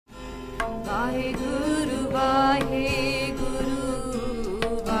ਵਾਹਿਗੁਰੂ ਵਾਹਿਗੁਰੂ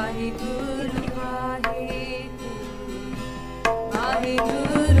ਵਾਹਿਗੁਰੂ ਵਾਹਿਗੁਰੂ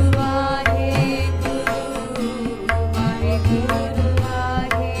ਵਾਹਿਗੁਰੂ ਵਾਹਿਗੁਰੂ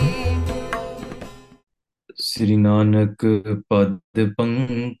ਵਾਹਿਗੁਰੂ। ਸ੍ਰੀ ਨਾਨਕ ਪਦ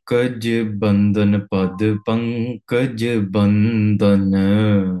ਪੰਕਜ ਬੰਦਨ ਪਦ ਪੰਕਜ ਬੰਦਨ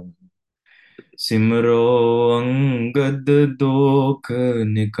ਸਿਮਰੋ ਅੰਗਦ ਦੋਖ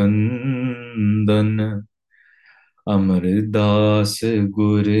ਨਿਕੰਦਨ ਅਮਰਦਾਸ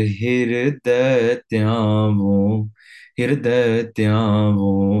ਗੁਰ ਹਿਰਦੈ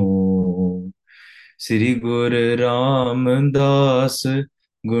ਧਿਆਵੋ ਸ੍ਰੀ ਗੁਰ ਰਾਮਦਾਸ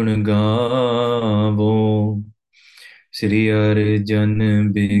ਗੁਣ ਗਾਵੋ ਸ੍ਰੀ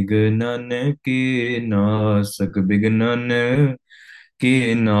ਅਰਜਨ ਬਿਗਨਨ ਕੇ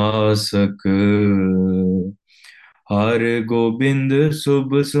ਨਾਸਕ ਹਰ ਗੋਬਿੰਦ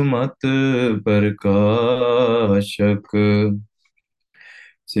ਸੁਭ ਸੁਮਤ ਪ੍ਰਕਾਸ਼ਕ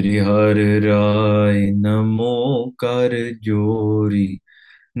ਸ੍ਰੀ ਹਰਿ ਰਾਇ ਨਮੋ ਕਰ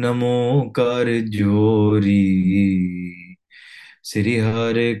ਜੋਰੀ ਸ੍ਰੀ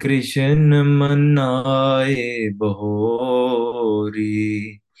ਹਰਿ ਕ੍ਰਿਸ਼ਨ ਮਨਾਏ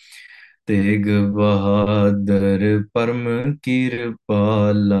ਬਹੋਰੀ ਤੇਗ ਬਹਾਦਰ ਪਰਮ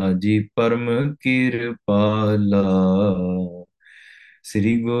ਕਿਰਪਾਲਾ ਜੀ ਪਰਮ ਕਿਰਪਾਲਾ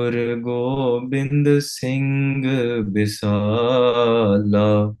ਸ੍ਰੀ ਗੁਰੂ ਗੋਬਿੰਦ ਸਿੰਘ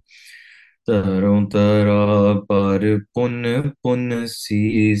ਬਿਸਾਲਾ ਤਰੋਂ ਤਰਾ ਪਰ ਪੁਨ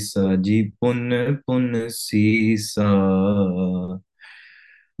ਸੀਸਾ ਜੀ ਪੁਨ ਸੀਸਾ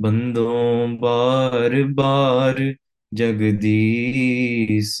ਬੰਦੋਂ ਬਾਰ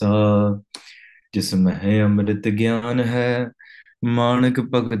ਜਗਦੀਸਾ ਜਿਸ ਮਹਿ ਅੰਮ੍ਰਿਤ ਗਿਆਨ ਹੈ ਮਾਣਕ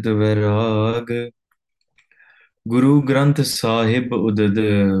ਭਗਤ ਵੈਰਾਗ ਗੁਰੂ ਗ੍ਰੰਥ ਸਾਹਿਬ ਉਦਦ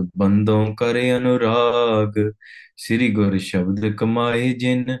ਬੰਦੋਂ ਕਰੇ ਅਨੁਰਾਗ ਸ੍ਰੀ ਗੁਰ ਸ਼ਬਦ ਕਮਾਏ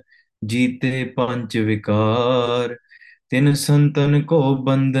ਜਿਨ ਜੀਤੇ ਪੰਜ ਵਿਕਾਰ ਤਿਨ ਸੰਤਨ ਕੋ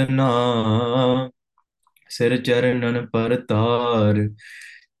ਬੰਦਨਾ ਸਿਰ ਚਰਨਨ ਪਰਤਾਰ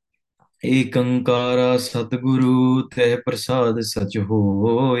ਏਕ ਓੰਕਾਰਾ ਸਤਿਗੁਰੂ ਤਹਿ ਪ੍ਰਸਾਦ ਸਚ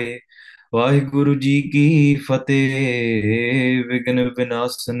ਹੋਏ ਵਾਹਿਗੁਰੂ ਜੀ ਕੀ ਫਤਿਹ ਵਿਘਨ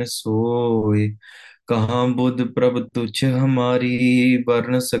ਵਿਨਾਸ਼ਨ ਸੋਏ ਕਹਾਂ ਬੁੱਧ ਪ੍ਰਭ ਤੁਛ ਹਮਾਰੀ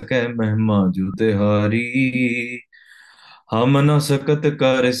ਬਰਨ ਸਕੈ ਮਹਿਮਾ ਜੋ ਤਿਹਾਰੀ ਹਮ ਨ ਸਕਤ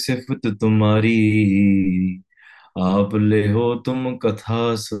ਕਰ ਸਿਫਤ ਤੁਮਾਰੀ ਆਪ ਲਿਹੋ ਤੁਮ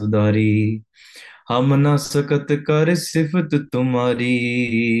ਕਥਾ ਸੁਧਾਰੀ ਹਮ ਨ ਸਕਤ ਕਰ ਸਿਫਤ ਤੁਮਾਰੀ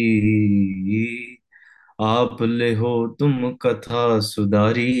ਆਪ ਲਿਹੋ ਤੁਮ ਕਥਾ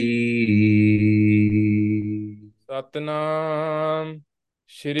ਸੁਧਾਰੀ ਸਤਨਾਮ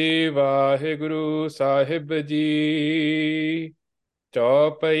ਸ਼੍ਰੀ ਵਾਹਿਗੁਰੂ ਸਾਹਿਬ ਜੀ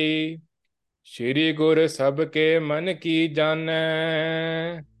ਚੌਪਈ ਸ਼੍ਰੀ ਗੁਰ ਸਭ ਕੇ ਮਨ ਕੀ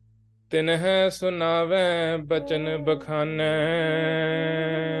ਜਾਣੈ ਤਿਨਹਿ ਸੁਨਾਵੈ ਬਚਨ ਬਖਾਨੈ।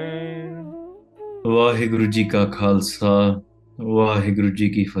 ਵਾਹਿਗੁਰੂ ਜੀ ਕਾ ਖਾਲਸਾ ਵਾਹਿਗੁਰੂ ਜੀ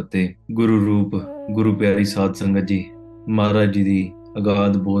ਕੀ ਫਤਿਹ ਗੁਰੂ ਰੂਪ ਗੁਰੂ ਪਿਆਰੀ ਸਾਧ ਸੰਗਤ ਜੀ ਮਹਾਰਾਜ ਜੀ ਦੀ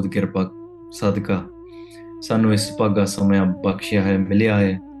ਅਗਾਧ ਬੋਧ ਕਿਰਪਾ ਸਦਕਾ ਸਾਨੂੰ ਇਸ ਭਾਗਾ ਸਮਾਂ ਬਖਸ਼ਿਆ ਹੈ ਮਿਲਿਆ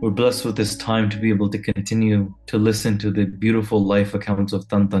ਹੈ We're blessed with this time to be able to continue to listen to the beautiful life accounts of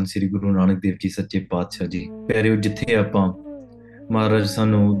Tan Tan Sri Guru Nanak Dev Ji ਸੱਚੇ ਪਾਤਸ਼ਾਹ ਜੀ ਪਿਆਰਿਓ ਜਿੱਥੇ ਆਪਾਂ ਮਹਾਰਾਜ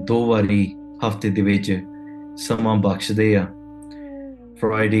ਸਾਨੂੰ 2 ਵਾਰੀ ਹਫ਼ਤੇ ਦੇ ਵਿੱਚ ਸਮਾਂ ਬਖਸ਼ਦੇ ਆ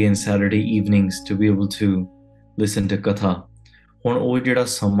Friday and Saturday evenings to be able to listen to katha ਹੁਣ ਉਹ ਜਿਹੜਾ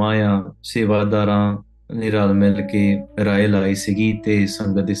ਸਮਾਂ ਆ ਸੇਵਾਦਾਰਾਂ ਨੇ ਰਲ ਮਿਲ ਕੇ ਰਾਏ ਲਾਈ ਸੀਗੀ ਤੇ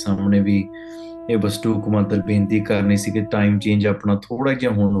ਸੰਗਤ ਦੇ ਸਾਹਮਣੇ ਵੀ ਇਹ ਬਸਤੂਕ ਮੰਤਰ ਬੇਨਤੀ ਕਰਨੀ ਸੀ ਕਿ ਟਾਈਮ ਚੇਂਜ ਆਪਣਾ ਥੋੜਾ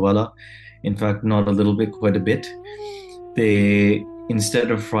ਜਿਹਾ ਹੋਣ ਵਾਲਾ in fact not a little bit quite a bit ਤੇ instead of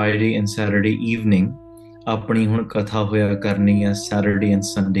Friday and Saturday evening ਆਪਣੀ ਹੁਣ ਕਥਾ ਹੋਇਆ ਕਰਨੀ ਆ Saturday and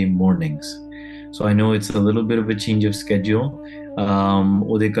Sunday mornings so I know it's a little bit of a change of schedule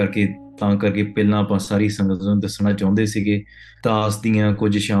ਉਹਦੇ ਕਰਕੇ ਤਾਂ ਕਰਕੇ ਪਹਿਲਾਂ ਆਪਾਂ ਸਾਰੀ ਸੰਗਤ ਨੂੰ ਦੱਸਣਾ ਚਾਹੁੰਦੇ ਸੀਗੇ ਦਾਸ ਦੀਆਂ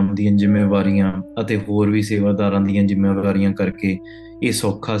ਕੁਝ ਸ਼ਾਮ ਦੀਆਂ ਜ਼ਿੰਮੇਵਾਰੀਆਂ ਅਤੇ ਹੋਰ ਵੀ ਸੇਵਾਦਾਰਾਂ ਦੀਆਂ ਜ਼ਿੰਮੇਵਾਰੀਆਂ ਕਰਕੇ ਇਹ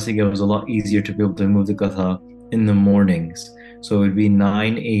ਸੌਖਾ ਸੀਗਾ it was a lot easier to be able to move the katha in the mornings so it would be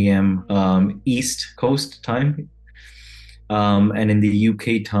 9 a.m. East Coast time and in the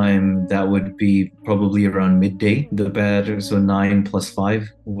UK time that would be probably around midday the bed so 9 plus 5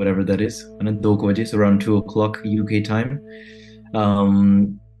 whatever that is and 2 baje so around 2 o'clock UK time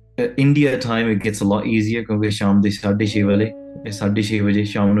India time it gets a lot easier ਕਿਉਂਕਿ ਸ਼ਾਮ ਦੇ 6:30 ਵੇਲੇ 6:30 ਵਜੇ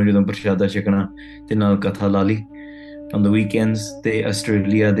ਸ਼ਾਮ ਨੂੰ ਜਦੋਂ ਪ੍ਰਸ਼ਾਦਾ ਛਕਣਾ ਤੇ ਨਾਲ ਕਥਾ ਲਾ ਲਈ on the weekends ਤੇ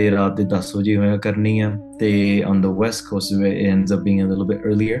ਆਸਟ੍ਰੇਲੀਆ ਦੇ ਰਾਤ ਦੇ 10 ਵਜੇ ਹੋਇਆ ਕਰਨੀ ਆ ਤੇ on the west coast it ends up being a little bit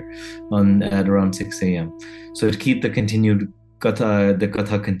earlier at around 6 a.m. so to keep the continued the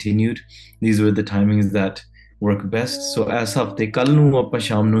katha continued. These were the timings that work best. So as hafte kal nu ਆਪਾਂ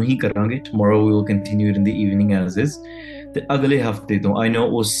ਸ਼ਾਮ ਨੂੰ ਹੀ ਕਰਾਂਗੇ. Tomorrow we will continue it in the evening as is. ਤੇ ਅਗਲੇ ਹਫਤੇ ਤੋਂ I know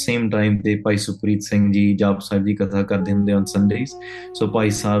ਉਸ same time ਤੇ ਭਾਈ ਸੁਪ੍ਰੀਤ ਸਿੰਘ ਜੀ ਜਾਪ ਸਾਹਿਬ ਦੀ ਕਥਾ ਕਰਦੇ ਹੁੰਦੇ on Sundays. So Bhai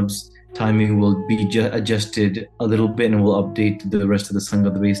ਸਾਹਿਬ's timing will be adjusted a little bit, and we'll update the rest of the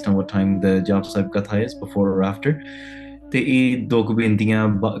Sangha based on what time the Jap Sahib Katha is, before or after. ਤੇ ਇਹ ਦੋ ਕੁ ਬੇਨਤੀਆਂ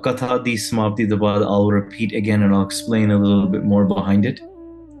ਕਥਾ ਦੀ ਸਮਾਪਤੀ ਤੋਂ ਬਾਅਦ I'll repeat again and I'll explain a little bit more behind it.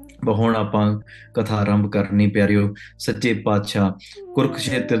 but ਹੁਣ ਆਪਾਂ ਕਥਾ ਆਰੰਭ ਕਰਨੀ ਪਿਆਰਿਓ ਸੱਚੇ ਪਾਤਸ਼ਾਹ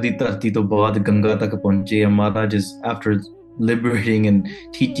ਕੁਰੂਕਸ਼ੇਤਰ ਦੀ ਧਰਤੀ ਤੋਂ ਬਾਅਦ ਗੰਗਾ ਤੱਕ ਪਹੁੰਚੇ ਮਹਾਰਾਜ is after liberating and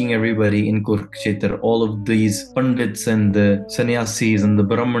teaching everybody in Kurukshetra, all of these pandits and the sannyasis and the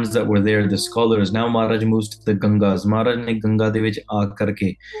brahmins that were there, the scholars, now Maharaj moves to the Gangas. Maharaj ne Ganga de vich aa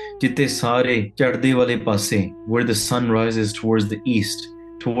karke jitte sare chadde wale paase where the sun rises towards the east,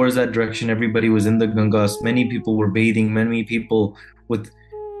 towards that direction everybody was in the Gangas. Many people were bathing, many people with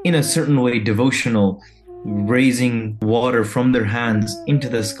in a certain way devotional, raising water from their hands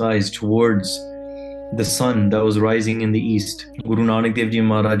into the skies towards the sun that was rising in the east. Guru Nanak Dev Ji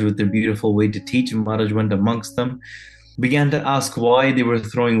Maharaj, with their beautiful way to teach, Maharaj went amongst them, began to ask why they were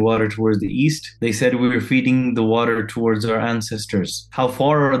throwing water towards the east. They said, we were feeding the water towards our ancestors. How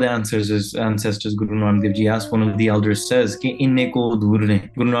far are the ancestors? Guru Nanak Dev Ji asked. One of the elders says, Ki inne ko dur ne.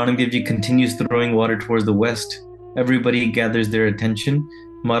 Guru Nanak Dev Ji continues throwing water towards the west. Everybody gathers their attention.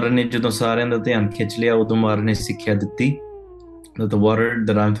 Maharaj ne jadon sareyan da dhyan khich liya, udo Maharaj ne sikkha ditti that the water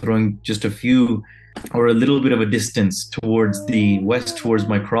that I'm throwing just a few or a little bit of a distance towards the west, towards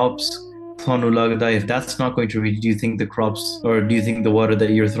my crops, if that's not going to reach, do you think the crops, or do you think the water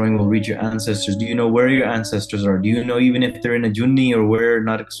that you're throwing will reach your ancestors? Do you know where your ancestors are? Do you know even if they're in a junni or where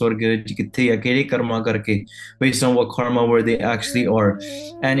narak swarga kitte ya kede karma karke, based on what karma where they actually are?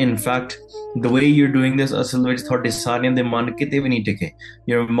 And in fact, the way you're doing this, asal vich thode sareyan de man kite vi nahi tike.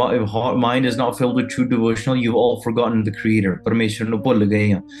 Your mind is not filled with true devotional. You've all forgotten the creator, Parmeshwar nu bhul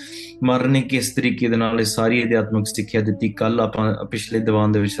gaye ha. Maharaj ne kis tarike de naal sari adhyatmik sikkha ditti. Kal ਆਪਾਂ ਪਿਛਲੇ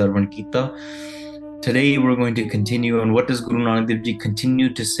ਦੀਵਾਨ ਦੇ ਵਿੱਚ ਸਰਵਣ ਕੀਤਾ. Today we're going to continue on what does Guru Nanak Dev Ji continue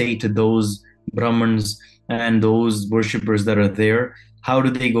to say to those Brahmins and those worshippers that are there. How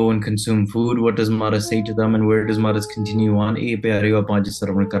do they go and consume food? What does Maharaj say to them, and where does Maharaj continue on? ਇਹ ਪਿਆਰਿਓ ਆਪਾਂ ਅੱਜ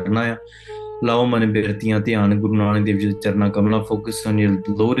ਸਰਵਣ ਕਰਨਾ ਆ. ਲਾਓ ਮਨ ਬਿਰਤੀਆਂ ਧਿਆਨ ਗੁਰੂ ਨਾਨਕ ਦੇਵ ਜੀ ਦੇ ਚਰਨਾਂ ਕਮਲਾਂ. Focus on your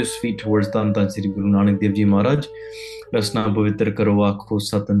lotus feet towards ਧੰਨ ਧੰਨ ਸ੍ਰੀ ਗੁਰੂ ਨਾਨਕ ਦੇਵ ਜੀ ਮਹਾਰਾਜ. ਰਸਨਾ ਪਵਿੱਤਰ ਕਰੋ ਆਖੋ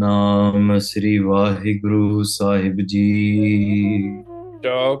ਸਤਨਾਮ ਸ੍ਰੀ ਵਾਹਿਗੁਰੂ ਸਾਹਿਬ ਜੀ.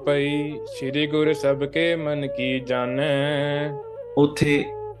 ਚੌਪਈ ਸ੍ਰੀ ਗੁਰ ਸਭ ਕੇ ਮਨ ਕੀ ਜਾਣੈ. ਉੱਥੇ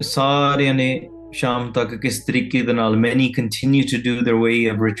ਸਾਰਿਆਂ ਨੇ ਸ਼ਾਮ ਤੱਕ ਕਿਸ ਤਰੀਕੇ ਦੇ ਨਾਲ many continue to do their way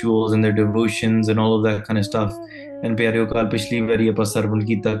of rituals and their devotions and all of that kind of stuff. And ਪਿਆਰਿਓ ਕੱਲ ਪਿਛਲੀ ਵਾਰੀ ਆਪਾਂ ਸਰਵਣ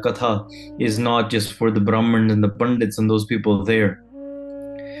ਕੀਤਾ ਕਥਾ is not just for the Brahmins and the Pandits and those people there.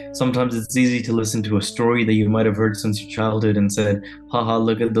 Sometimes it's easy to listen to a story that you might have heard since your childhood and said, haha,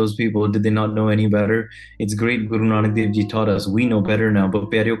 look at those people. Did they not know any better? It's great Guru Nanak Dev Ji taught us. We know better now. But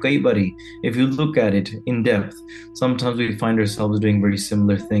pyareo kai bari, if you look at it in depth, sometimes we find ourselves doing very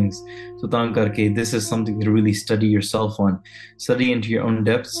similar things. So taan karke, this is something to really study yourself on. Study into your own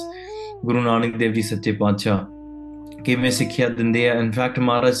depths. Guru Nanak Dev Ji Sache Paatshah ਕਿਵੇਂ ਸਿੱਖਿਆ ਦਿੰਦੇ ਆ. In fact,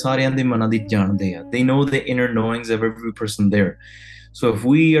 ਮਹਾਰਾਜ ਸਾਰਿਆਂ ਦੇ ਮਨਾਂ ਦੀ ਜਾਣਦੇ ਆ. They know the inner knowings of every person there. So if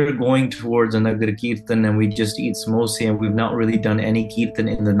we are going towards a Nagar Kirtan and we just eat samosa and we've not really done any Kirtan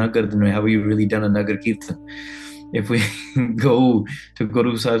in the Nagar, then have we really done a Nagar Kirtan? If we go to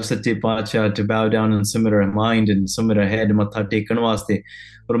Guru Sahib Sache Paatshah to bow down and submit our mind and submit our head, matha tekan vaste,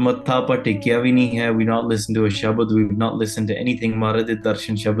 or matha pa tekya vi nahi hai, we not listen to a shabad, we've not listened to anything Maharaj de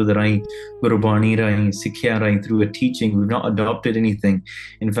darshan shabad rahi, Gurbani rahi, Sikhya rahi, through a teaching, we've not adopted anything.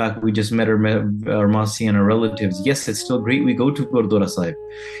 In fact, we just met our Masi and our relatives. Yes, it's still great we go to Gurdwara Sahib.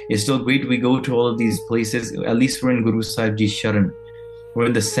 It's still great we go to all of these places. At least we're in Guru Sahib Ji Sharan. We're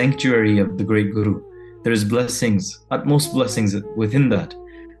in the sanctuary of the great Guru. There's blessings, utmost blessings within that.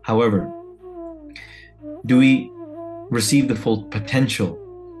 However, do we receive the full potential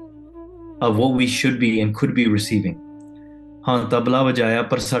of what we should be and could be receiving? हाँ तबला बजाया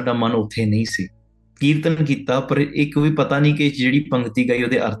पर साडा मन उत्थे नहीं सी. कीर्तन कीता पर एक भी पता नहीं कि ਜਿਹੜੀ ਪੰਕਤੀ ਗਈ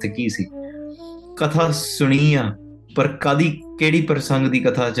ਉਹਦੇ ਅਰਥ ਕੀ ਸੀ. ਕਥਾ ਸੁਣੀ ਆ ਪਰ ਕਾਦੀ ਕਿਹੜੀ ਪ੍ਰਸੰਗ ਦੀ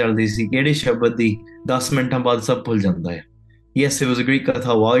ਕਥਾ ਚੱਲਦੀ ਸੀ, ਕਿਹੜੇ ਸ਼ਬਦ ਦੀ, 10 ਮਿੰਟਾਂ ਬਾਅਦ ਸਭ ਭੁੱਲ ਜਾਂਦਾ ਹੈ. Yes, it was a great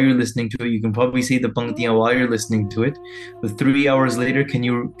katha while you're listening to it. You can probably see the panktiyan while you're listening to it. But 3 hours later, can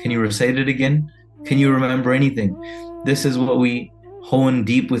you recite it again? Can you remember anything? This is what we hone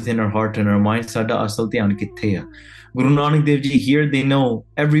deep within our heart and our mind. Sada asal dhyan kitthe hai. Guru Nanak Dev Ji here, they know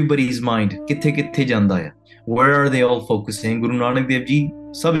everybody's mind. Kitthe janda hai. Where are they all focusing? Guru Nanak Dev Ji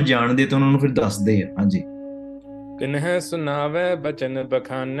sab jaande to unhanu fir dasde hai. Hanji. तिन्ह सुनावे बचन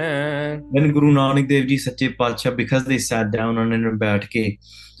बखाने When Guru Nanak Dev Ji Sache Pacha, because they sat down on an बैठ के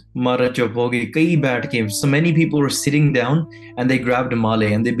Maharaj चुप हो गए, कई बैठ के, so many people were sitting down and they grabbed a male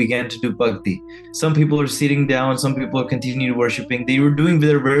and they began to do bhakti. Some people were sitting down, some people continued worshipping. They were doing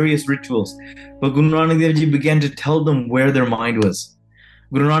their various rituals, but Guru Nanak Dev Ji began to tell them where their mind was.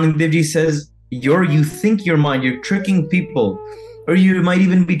 Guru Nanak Dev Ji says, you think your mind, you're tricking people, or you might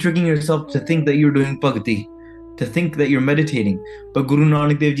even be tricking yourself to think that you're doing bhakti, to think that you're meditating. But Guru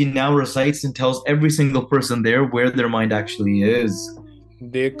Nanak Dev Ji now recites and tells every single person there where their mind actually is.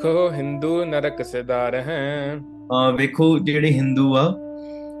 देखो हिंदू नरक से दार हैं ਵੇਖੋ ਜਿਹੜੇ ਹਿੰਦੂ ਆ,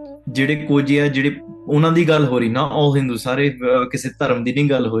 ਜਿਹੜੇ ਕੋਝੇ ਆ, ਜਿਹੜੇ ਉਹਨਾਂ ਦੀ ਗੱਲ ਹੋ ਰਹੀ ਨਾ, all Hindu, ਸਾਰੇ ਕਿਸੇ ਧਰਮ ਦੀ ਨਹੀਂ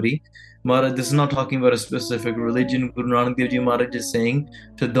ਗੱਲ ਹੋ ਰਹੀ. Maharaj, this is not talking about a specific religion. Guru Nanak Dev Ji Maharaj is saying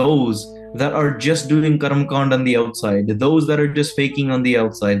to those that are just doing karma kand on the outside, those that are just faking on the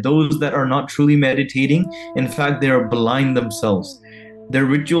outside, those that are not truly meditating, in fact, they are blind themselves. Their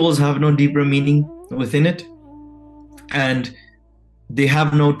rituals have no deeper meaning within it, and they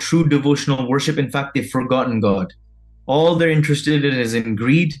have no true devotional worship. In fact, they've forgotten God. All they're interested in is in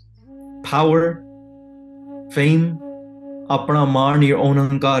greed, power, fame, apna maan, your own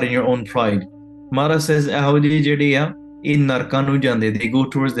ahankar and your own pride. Maharaj says, they go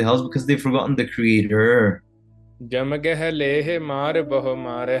towards the hells because they've forgotten the Creator. जम गह लेह मार बहु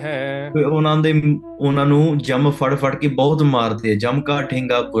मार है ਉਹਨਾਂ ਨੂੰ ਜਮ ਫੜ ਫੜ ਕੇ ਬਹੁਤ ਮਾਰਦੇ ਆ. ਜਮ ਕਾ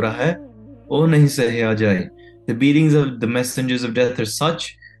ਠੇਂਗਾ ਬੁਰਾ ਹੈ, ਉਹ ਨਹੀਂ ਸਹਿਆ ਜਾਏ. The beatings of the messengers of death are such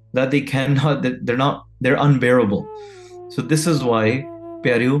that they cannot, they're unbearable. So this is why,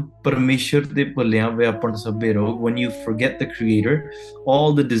 ਪਿਆਰਿਓ, ਪਰਮੇਸ਼ਰ ਦੇ ਭੁੱਲਿਆਂ ਵਿਆਪਣ ਸਭੇ ਰੋਗ, when you forget the Creator, all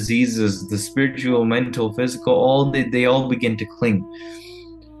the diseases, the spiritual, mental, physical, they all begin to cling.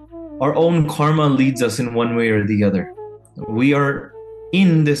 Our own karma leads us in one way or the other. We are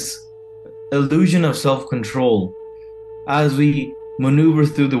in this illusion of self-control. As we maneuver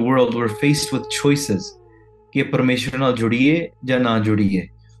through the world, we're faced with choices. कि परमेश्वर नाल जुड़िए या ना जुड़िए,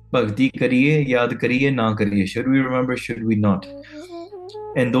 भक्ति करिए, याद करिए, ना करिए. Should we remember, should we not?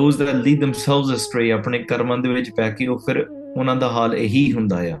 And those that lead themselves astray, ਆਪਣੇ ਕਰਮਾਂ ਦੇ ਵਿੱਚ ਪੈ ਕੇ, ਉਹ ਫਿਰ ਉਹਨਾਂ ਦਾ ਹਾਲ ਇਹੀ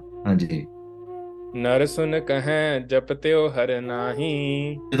ਹੁੰਦਾ ਆ. ਹਾਂਜੀ, नर सुन कहें जपत्यो हर नाही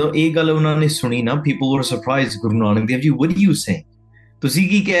ਜਦੋਂ ਇਹ ਗੱਲ ਉਹਨਾਂ ਨੇ ਸੁਣੀ ਨਾ, people were surprised. Guru Nanak Dev Ji, what are you saying? ਤੁਸੀਂ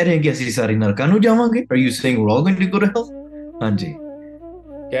ਕੀ ਕਹਿ ਰਹੇ ਕਿ ਅਸੀਂ ਸਾਰੇ ਨਰਕਾਂ ਨੂੰ ਜਾਵਾਂਗੇ? Are you saying we're all going to go to hell? ਹਾਂਜੀ,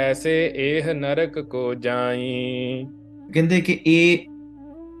 कैसे एह नरक को जाई ਕਹਿੰਦੇ ਕਿ ਇਹ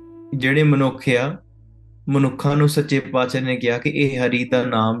ਜਿਹੜੇ ਮਨੁੱਖ ਆ, ਮਨੁੱਖਾਂ ਨੂੰ ਸੱਚੇ ਪਾਤਸ਼ਾਹ ਨੇ ਕਿਹਾ ਕਿ ਇਹ ਹਰੀ ਦਾ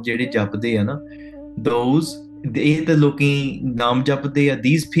ਨਾਮ ਜਿਹੜੇ ਜਪਦੇ ਆ ਨਾ, those, ਇਹ ਤਾਂ ਲੋਕੀ ਨਾਮ ਜਪਦੇ ਆ,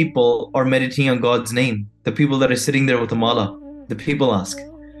 these people are meditating on God's name. The people that are sitting there with the mala, the people ask.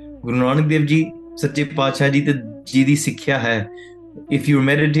 Guru Nanak Dev Ji, ਸੱਚੇ ਪਾਤਸ਼ਾਹ ਜੀ ਤੇ ਜੀ ਦੀ ਸਿੱਖਿਆ ਹੈ, if you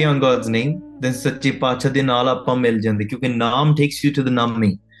meditate on God's name, then ਸੱਚੇ ਪਾਤਸ਼ਾਹ ਦੇ ਨਾਲ ਆਪਾਂ ਮਿਲ ਜਾਂਦੇ, ਕਿਉਂਕਿ ਨਾਮ takes you to the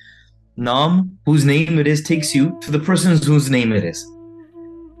Nammi. Naam, whose name it is, takes you to the person whose name it is.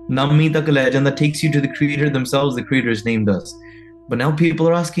 Nammi tak le janda takes you to the Creator themselves, the Creator's name does. But now people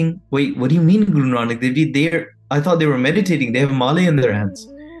are asking, wait, what do you mean, Guru Nanak Dev Ji? I thought they were meditating. They have male in their hands.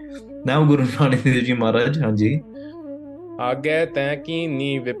 Now Guru Nanak Dev Ji Maharaj, Hanji. आगे तै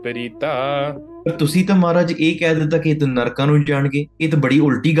कीनी विपरीता ਪਰ ਤੁਸੀਂ ਤਾਂ ਮਹਾਰਾਜ ਇਹ ਕਹਿ ਦਿੱਤਾ ਕਿ ਇਹ ਤਾਂ ਨਰਕਾਂ ਨੂੰ ਜਾਣਗੇ. ਇਹ ਤਾਂ ਬੜੀ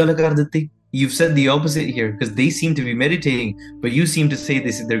ਉਲਟੀ ਗੱਲ ਕਰ ਦਿੱਤੀ. You've said the opposite here, because they seem to be meditating, but you seem to say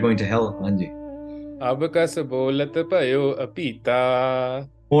they're going to hell. Hanji. अब कस बोलत भयो अपीता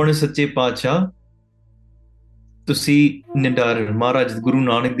ਹੁਣ ਸੱਚੇ ਪਾਤਸ਼ਾਹ ਤੁਸੀਂ ਨਿਡਰ, ਮਹਾਰਾਜ Guru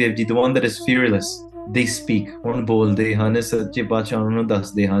Nanak Dev ji, the one that is fearless, they speak. ਹੁਣ ਬੋਲਦੇ ਹਨ, ਸੱਚੇ ਪਾਤਸ਼ਾਹ ਉਹਨਾਂ ਨੂੰ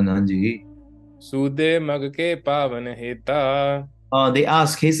ਦੱਸਦੇ ਹਨ. ਹਾਂਜੀ, सूदे मग के पावन हेता they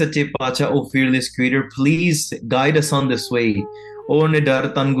ask, hey ਸੱਚੇ ਪਾਤਸ਼ਾਹ, oh fearless Creator, please guide us on this way. ਉਹ ਨਿਡਰ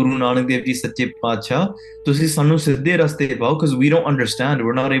ਤਨ ਗੁਰੂ ਨਾਨਕ ਦੇਵ ਜੀ, ਸੱਚੇ ਪਾਤਸ਼ਾਹ ਤੁਸੀਂ ਸਾਨੂੰ ਸਿੱਧੇ ਰਸਤੇ ਪਾਓ, because we don't understand,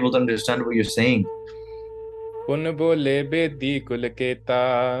 we're not able to understand what you're saying. पुन बोले बेदी कुल केता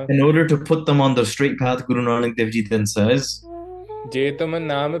In order to put them on the straight path, Guru Nanak Dev Ji then says, जे तुम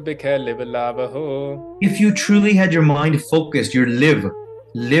नाम बिखे लिव लाभ हो if you truly had your mind focused, your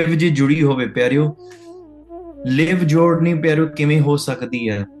live ਜੇ ਜੁੜੀ ਹੋਵੇ ਪਿਆਰਿਓ, live ਜੋੜਨੀ ਪਿਆਰਿਓ ਕਿਵੇਂ ਹੋ ਸਕਦੀ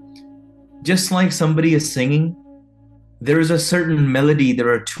ਹੈ? Just like somebody is singing, there is a certain melody, there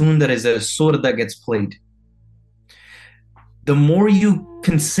are tune that is a sur that gets played. The more you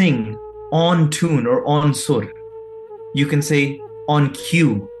can sing on tune or on sur, you can say on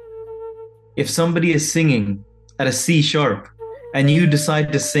cue. If somebody is singing at a C sharp and you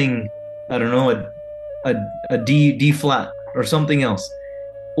decide to sing, I don't know, a D flat or something else,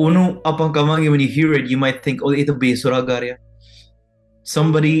 ਉਹਨੂੰ ਆਪਾਂ ਕਵਾਂਗੇ, when you hear it, you might think, oh, ਇਹ ਤਾਂ ਬੇਸੁਰਾ ਗਾ ਰਿਹਾ.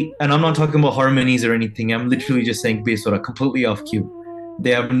 Somebody, and I'm not talking about harmonies or anything, I'm literally just saying besura, completely off cue.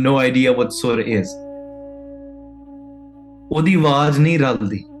 They have no idea what surah is. ਉਹਦੀ ਆਵਾਜ਼ ਨਹੀਂ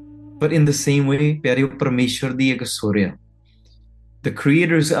ਰਲਦੀ but in the same way ਪਿਆਰਿਓ ਪਰਮੇਸ਼ਵਰ ਦੀ ਇੱਕ ਸੁਰ ਆ the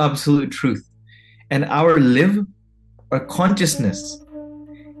creator's absolute truth and our live our consciousness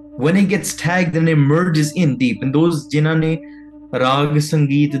when it gets tagged and it merges in deep and those ਜਿਨ੍ਹਾਂ ਨੇ ਰਾਗ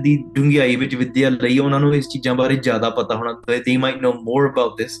ਸੰਗੀਤ ਦੀ ਡੂੰਘਾਈ ਵਿੱਚ ਵਿਦਿਆ ਲਈ ਉਹਨਾਂ ਨੂੰ ਇਸ ਚੀਜ਼ਾਂ ਬਾਰੇ ਜ਼ਿਆਦਾ ਪਤਾ ਹੋਣਾ they might know more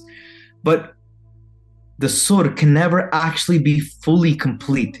about this but the sur can never actually be fully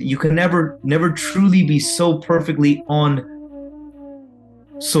complete. You can never truly be so perfectly on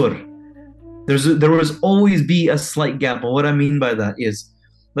sur. There will always be a slight gap. And what I mean by that is,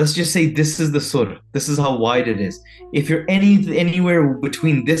 let's just say this is the sur. This is how wide it is. If you're anywhere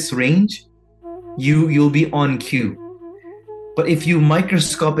between this range, you'll be on cue. But if you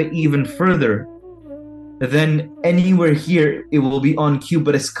microscope it even further, then anywhere here it will be on cue,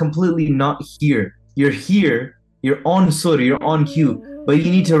 but it's completely not here. You're here, you're on sur, you're on cue, but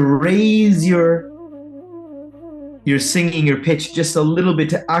you need to raise your singing, your pitch just a little bit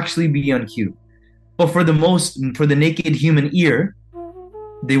to actually be on cue. But for the naked human ear,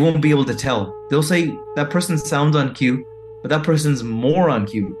 they won't be able to tell. They'll say that person sounds on cue, but that person's more on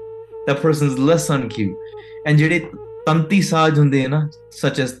cue. That person's less on cue. And jede tanti saaj hunde na,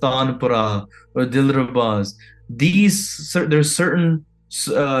 such as tanpura or dilrabaz, there's certain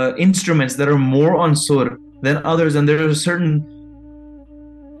instruments that are more on sur than others, and there are certain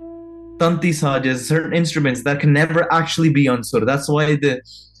tanti sajas, certain instruments that can never actually be on sur. That's why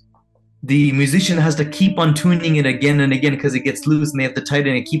the musician has to keep on tuning it again and again because it gets loose and they have to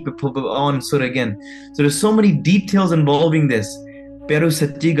tighten it and keep it on sur again. So there's so many details involving this. Pero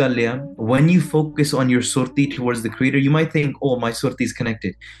sachi gal hai, when you focus on your surti towards the creator, you might think, oh, my surti is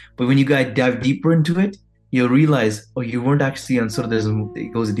connected, but when you guys dive deeper into it, you'll realize, oh, you weren't actually on sur,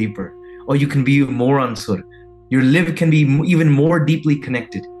 it goes deeper. Or you can be more on sur. Your live can be even more deeply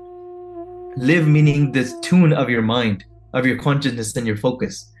connected. Live meaning this tune of your mind, of your consciousness and your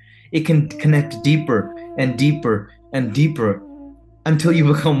focus. It can connect deeper and deeper and deeper until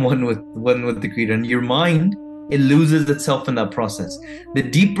you become one with the creator. And your mind, it loses itself in that process. The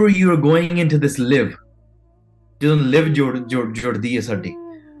deeper you are going into this live, live joddi hai sadi.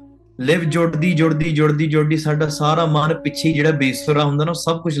 ਲਿਵ ਜੁੜਦੀ ਸਾਡਾ ਸਾਰਾ ਮਨ ਪਿੱਛੇ ਜਿਹੜਾ ਬੇਸੁਰਾ ਹੁੰਦਾ ਨਾ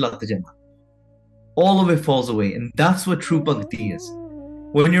ਸਭ ਕੁਝ ਲੱਤ ਜਾਂਦਾ all of it falls away and that's what true bhakti is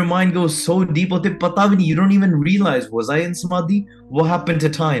when your mind goes so deep utte pata bhi nahi you don't even realize was I in samadhi what happened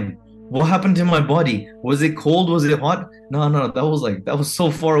to time what happened to my body was it cold was it hot no that was so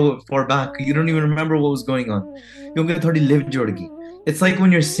far back you don't even remember what was going on kyunki thodi live jud gayi it's like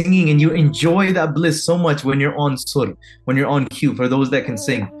when you're singing and you enjoy that bliss so much when you're on sur when you're on cue for those that can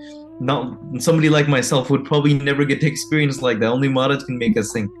sing. Not somebody like myself would probably never get to experience like that. Only Maharaj can make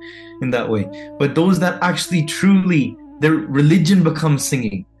us sing in that way. But those that actually truly, their religion becomes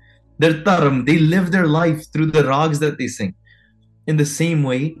singing. Their dharam, they live their life through the rags that they sing. In the same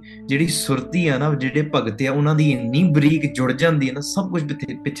way, ਜਿਹੜੀ ਸੁਰਤੀ ਆ ਨਾ ਜਿਹੜੇ ਭਗਤ ਆ ਉਹਨਾਂ ਦੀ ਇੰਨੀ ਬਰੀਕ ਜੁੜ ਜਾਂਦੀ ਹੈ ਨਾ ਸਭ ਕੁਝ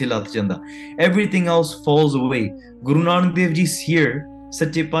ਪਿੱਛੇ ਲੱਤ ਜਾਂਦਾ. Everything else falls away. Guru Nanak Dev Ji here,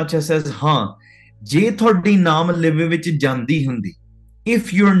 ਸੱਚੇ ਪਾਤਸ਼ਾਹ says, ਹਾਂ ਜੇ ਤੁਹਾਡੀ ਨਾਮ ਲਿਵੇ ਵਿੱਚ ਜਾਂਦੀ ਹੁੰਦੀ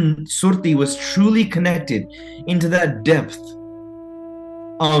if your surti was truly connected into that depth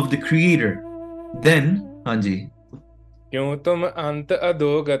of the creator then ਹਾਂਜੀ ਕਿਉਂ ਤੁਮ ਅੰਤ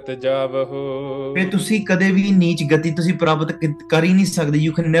ਅਧੋਗਤ ਜਾਵਹੋ ਫਿਰ ਤੁਸੀਂ ਕਦੇ ਵੀ ਨੀਚ ਗਤੀ ਤੁਸੀਂ ਪ੍ਰਾਪਤ ਕਰ ਹੀ ਨਹੀਂ ਸਕਦੇ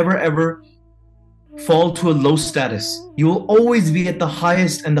you can never ever fall to a low status you will always be at the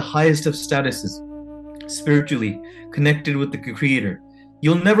highest and the highest of statuses spiritually connected with the creator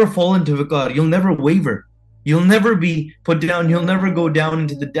you'll never fall into vikar you'll never waver you'll never be put down you'll never go down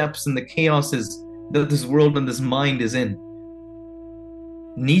into the depths and the chaoses that this world and this mind is in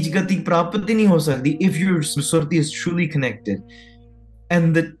Neej gati prapat hi nahi ho sakti if your surti is truly connected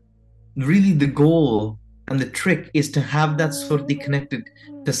and really the goal and the trick is to have that surti connected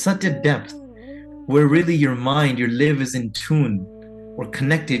to such a depth where really your mind your live is in tune or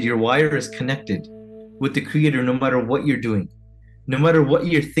connected your wire is connected with the creator no matter what you're doing no matter what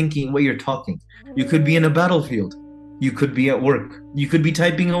you're thinking what you're talking you could be in a battlefield you could be at work you could be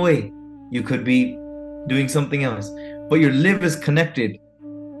typing away you could be doing something else but your live is connected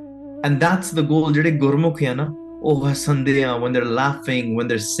and that's the goal jede gurmukh hai na oh hasandeya when they're laughing when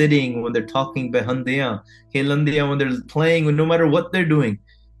they're sitting when they're talking behandeya helandeya when they're playing no matter what they're doing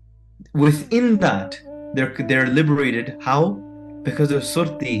within that they're liberated how because their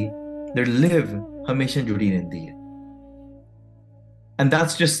surti their live hamesha judi rehndi hai and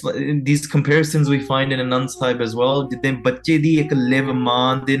that's just these comparisons we find in Anand Sahib as well ਜਿੱਦਾਂ ਬੱਚੇ ਦੀ ਇੱਕ ਲਿਵ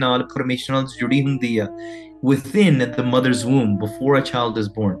ਮਾਂ ਦੇ ਨਾਲ ਪਰਮੇਸ਼ਰ ਨਾਲ ਜੁੜੀ ਹੁੰਦੀ ਆ within the mother's womb before a child is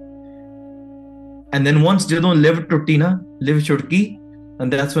born and then once ਜਦੋਂ ਲਿਵ ਟੁੱਟੀ ਨਾ ਲਿਵ ਛੁੱਟ ਗਈ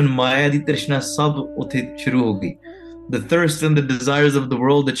and that's when ਮਾਇਆ ਦੀ ਤ੍ਰਿਸ਼ਨਾ ਸਭ ਉੱਥੇ ਸ਼ੁਰੂ ਹੋ ਗਈ the thirst and the desires of the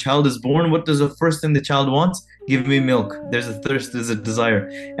world. The child is born. What does the first thing the child wants? Give me milk. There's a thirst, there's a desire,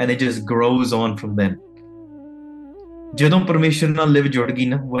 and it just grows on from then. ਜਦੋਂ ਪਰਮੇਸ਼ਰ ਨਾਲ ਲਿਵ ਜੁੜ ਗਈ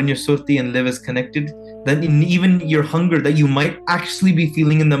ਨਾ, when your surti and liv is connected, then even your hunger that you might actually be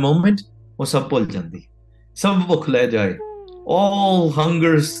feeling in the moment, ਉਹ ਸਭ ਭੁੱਲ ਜਾਂਦੀ, ਸਭ ਭੁੱਖ ਲੈ ਜਾਏ. All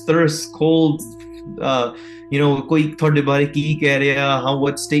hungers, thirst, cold, ਕੋਈ ਤੁਹਾਡੇ ਬਾਰੇ ਕੀ ਕਹਿ ਰਿਹਾ, how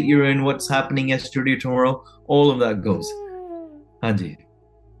what state you're in, what's happening yesterday, tomorrow, all of that goes. ਹਾਂਜੀ.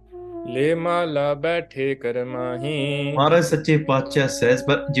 ले माला बैठे कर माही ਮਹਾਰਾਜ ਸੱਚੇ ਪਾਤਸ਼ਾਹ says,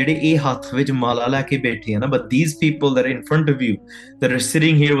 but ਜਿਹੜੇ ਇਹ ਹੱਥ ਵਿੱਚ ਮਾਲਾ ਲੈ ਕੇ ਬੈਠੇ ਆ ਨਾ, but these people that are in front of you, that are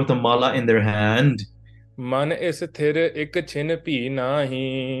sitting here with a mala in their hand, मन इस थिर एक छिन भी नाही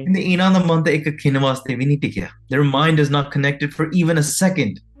ਇਹਨਾਂ ਦਾ ਮਨ ਤਾਂ ਇੱਕ ਖਿਣ ਵਾਸਤੇ ਵੀ ਨਹੀਂ ਟਿਕਿਆ. Their mind is not connected for even a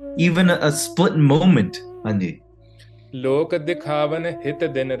second, even a split moment. ਹਾਂਜੀ. लोक दिखावन हित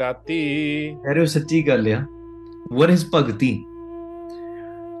दिन राती ਕਹਿ ਰਹੇ ਹੋ ਸੱਚੀ ਗੱਲ ਆ. What is ਭਗਤੀ?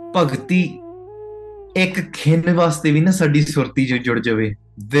 ਭਗਤੀ ਇੱਕ ਖਿਣ ਵਾਸਤੇ ਵੀ ਨਾ ਸਾਡੀ ਸੁਰਤੀ ਜੋ ਜੁੜ ਜਾਵੇ.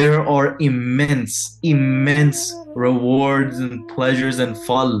 There are immense rewards and pleasures and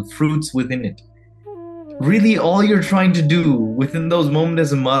fruits within it. Really, all you're trying to do within those moments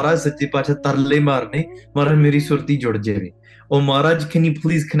is Maharaj Sache Pacha tarle marne, Maharaj meri surti jud jave. Oh Maharaj, can you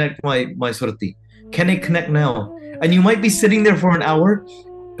please connect my surti? Can it connect now? And you might be sitting there for an hour,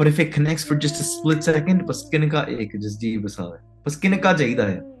 but if it connects for just a split second, bas kinka ek just ji basa hai. Bas kinka chahida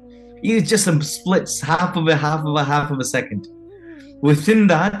hai. It's just some splits, half of a second. Within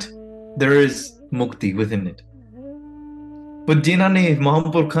that, there is mukti within it. But जिन्हों ने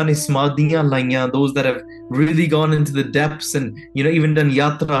महापुरखा ने समाधियां लाइयां, those that have really gone into the depths and even done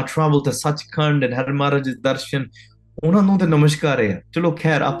yatra, travel to Sachkhand and had Maharaj's darshan, ਉਹਨਾਂ ਨੂੰ ਤਾਂ ਨਮਸਕਾਰ ਹੈ. ਚਲੋ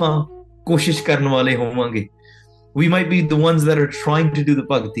ਖੈਰ ਆਪਾਂ ਕੋਸ਼ਿਸ਼ ਕਰਨ ਵਾਲੇ ਹੋਵਾਂਗੇ. We might be the ones that are trying to do the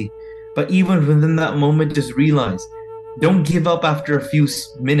bhakti, but even within that moment, just realize, don't give up after a few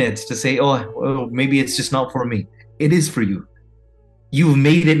minutes to say, oh, maybe it's just not for me. It is for you. You've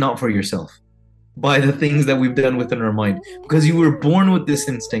made it not for yourself by the things that we've done within our mind, because you were born with this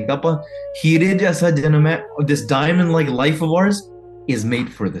instinct. This diamond-like life of ours is made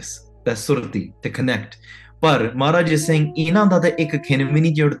for this. That's surti, to connect. But Maharaj is saying, ਇਹਨਾਂ ਦਾ ਤਾਂ ਇੱਕ ਖਿਣ ਵੀ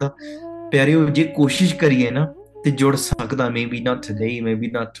ਨਹੀਂ ਜੁੜਦਾ. ਪਿਆਰਿਓ, ਜੇ ਕੋਸ਼ਿਸ਼ ਕਰੀਏ ਨਾ ਤੇ ਜੁੜ ਸਕਦਾ. Maybe not today, maybe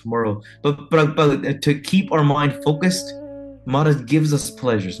not tomorrow, but to keep our mind focused, Maharaj gives us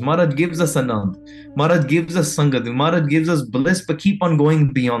pleasures, Maharaj gives us anand, Maharaj gives us sangat, Maharaj gives us bliss, but keep on going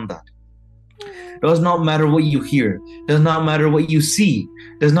beyond that. Does not matter what you hear, does not matter what you see,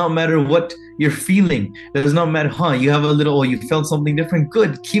 does not matter what you're feeling, does not matter, you have a little, you felt something different,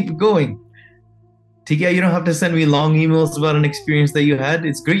 good, keep going. You don't have to send me long emails about an experience that you had.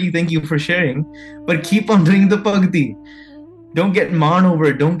 It's great, thank you for sharing, but keep on doing the bhakti. Don't get man over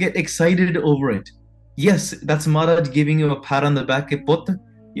it, don't get excited over it. Yes, that's Maharaj giving you a pat on the back.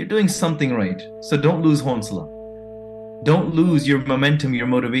 You're doing something right, so don't lose honsla. Don't lose your momentum, your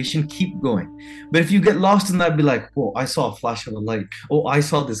motivation. Keep going. But if you get lost in that, be like, oh, I saw a flash of a light. Oh, I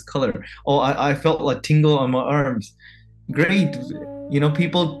saw this color. Oh, I felt a tingle on my arms. Great.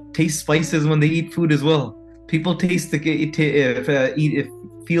 People taste spices when they eat food as well. People feel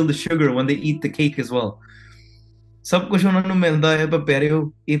the sugar when they eat the cake as well. ਸਭ ਕੁਝ ਉਹਨਾਂ ਨੂੰ ਮਿਲਦਾ ਹੈ. ਪਰ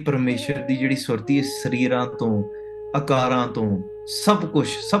ਪਿਆਰਿਓ, ਇਹ ਪਰਮੇਸ਼ਰ ਦੀ ਜਿਹੜੀ ਸੁਰਤੀ ਹੈ, ਸਰੀਰਾਂ ਤੋਂ, ਆਕਾਰਾਂ ਤੋਂ, ਸਭ ਕੁਝ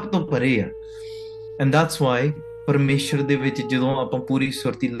ਸਭ ਤੋਂ ਪਰੇ ਆ. ਐਂਡ ਦੈਟਸ ਵਾਈ ਪਰਮੇਸ਼ਰ ਦੇ ਵਿੱਚ ਜਦੋਂ ਆਪਾਂ ਪੂਰੀ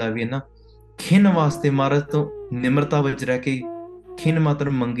ਸੁਰਤੀ ਲਾਵੀਏ ਨਾ, ਖਿਣ ਵਾਸਤੇ ਮਹਾਰਾਜ ਤੋਂ ਨਿਮਰਤਾ ਵਿੱਚ ਰਹਿ ਕੇ ਖਿਣ ਮਾਤਰ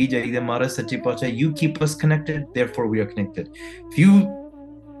ਮੰਗੀ ਜਾਈਦਾ. ਮਹਾਰਾਜ ਸੱਚੇ ਪਾਤਸ਼ਾਹ, you keep us connected, therefore we are connected. If you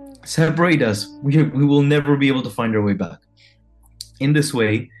separate us, we will never be able to find our way back. In this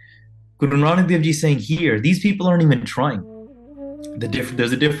way, Guru Nanak Dev Ji saying here, these people aren't even trying.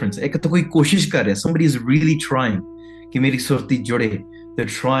 There's a difference. Ek to koi koshish kar raha, somebody is really trying ki meri surti jude. They're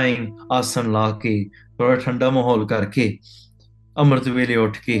trying asan la ke, thoda thanda mahol karke, amrit vele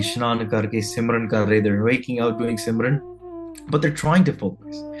uth ke, shnan karke, simran kar rahe. They're waking out doing simran, but they're trying to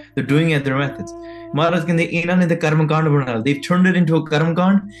focus. They're doing it their methods. Maharaj kende ena ne the karma kand banaya. They've turned it into a karma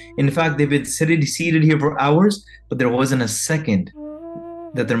kand. In fact, they've been seated here for hours, but there wasn't a second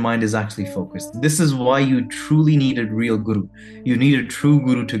that their mind is actually focused. This is why you truly need a real guru. You need a true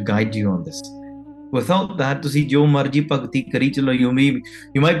guru to guide you on this. Without that, tusi jo marji bhakti kari chalo, you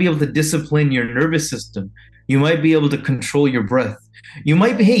might be able to discipline your nervous system. You might be able to control your breath. You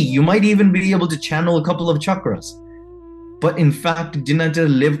might even be able to channel a couple of chakras. But in fact, jinna chir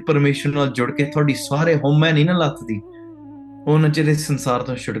live parmeshwar nal jud ke thodi sare homme nahi na latdi, ਉਹਨਾਂ ਚਿਰ ਇਸ ਸੰਸਾਰ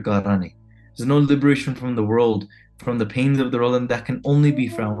ਤੋਂ ਛੁਟਕਾਰਾ ਨਹੀਂ. There's no liberation from the world, from the pains of the world, and that can only be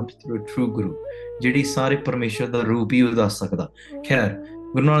found through a true guru, ਜਿਹੜੀ ਸਾਰੇ ਪਰਮੇਸ਼ਰ ਦਾ ਰੂਪ ਹੀ ਦੱਸ ਸਕਦਾ. ਖੈਰ,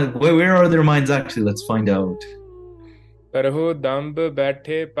 where are their minds actually? Let's find out. करहु दंभ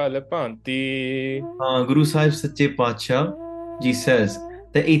बैठे भल भांति। Guru Sahib Sache Pacha ji says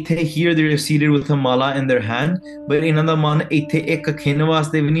that ਇੱਥੇ here they're seated with a mala in their hand, but ਇਹਨਾਂ ਦਾ ਮਨ ਇੱਥੇ ਇੱਕ ਖਿੰਨ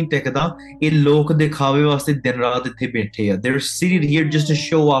ਵਾਸਤੇ ਵੀ ਨਹੀਂ ਟਿਕਦਾ, ਇਹ ਲੋਕ ਦਿਖਾਵੇ ਵਾਸਤੇ ਦਿਨ ਰਾਤ ਇੱਥੇ ਬੈਠੇ ਆ. They're seated here just to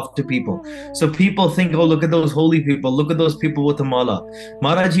show off to people. So people think, oh, look at those holy people, look at those people with a mala.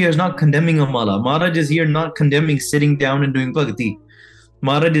 Maharaj here is not condemning a mala. Maharaj is here not condemning sitting down and doing bhakti.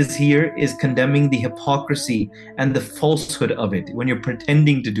 Maharaj is here is condemning the hypocrisy and the falsehood of it when you're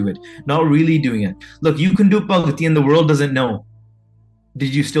pretending to do it, not really doing it. Look, you can do bhakti and the world doesn't know.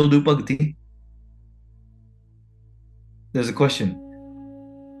 Did you still do bhakti? There's a question.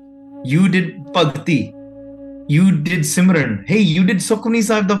 You did bhakti. You did Simran. Hey, you did Sukhmani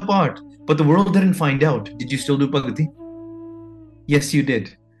Sahib the part, but the world didn't find out. Did you still do bhakti? Yes, you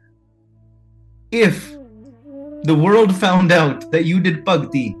did. If the world found out that you did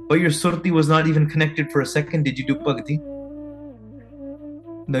bhakti, but your surti was not even connected for a second, did you do bhakti?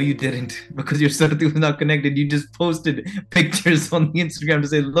 No, you didn't, because your surti was not connected. You just posted pictures on the Instagram to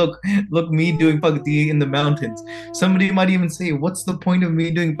say, look me doing bhakti in the mountains. Somebody might even say, what's the point of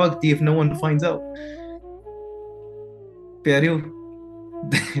me doing bhakti if no one finds out? Pyareo,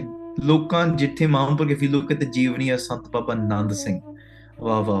 lokan jithe Mahampur, if you look at the Jeevani of Sant Baba Nand Singh,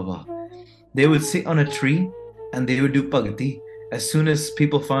 wah, wah, wah. They would sit on a tree and they would do bhakti. As soon as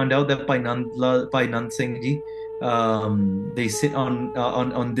people found out that Bhai Nand Singh Ji, they sit on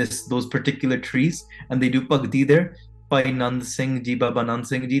those particular trees and they do bhakti there. Bhai Nand Singh Ji, Baba Nand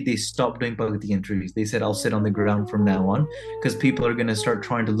Singh Ji, they stopped doing bhakti in trees. They said, I'll sit on the ground from now on, because people are going to start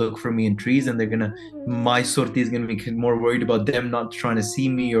trying to look for me in trees, and my surti is going to be more worried about them not trying to see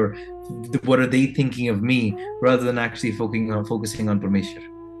me, or what are they thinking of me, rather than actually focusing on Parmeshwar.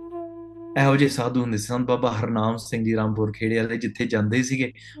 ਇਹੋ ਜਿਹੇ ਸਾਧੂ ਹੁੰਦੇ ਸੀ. ਸੰਤ ਬਾਬਾ ਹਰਨਾਮ ਸਿੰਘ ਜੀ ਰਾਮਪੁਰ ਖੇੜੇ ਵਾਲੇ ਜਿੱਥੇ ਜਾਂਦੇ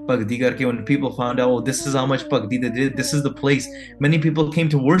ਸੀਗੇ ਭਗਤੀ ਕਰਕੇ, when people found out, oh, this is how much bhakti they did, this is the place, many people came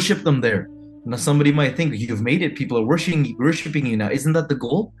to worship them there. Now somebody might think, you've made it, people are worshiping you now. Isn't that the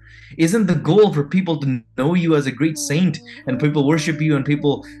goal? Isn't the goal for people to know you as a great saint, and people worship you, and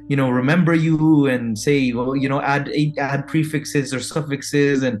people, remember you and say, well, add prefixes or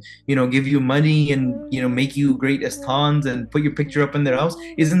suffixes, and, give you money, and, make you great asthans and put your picture up in their house?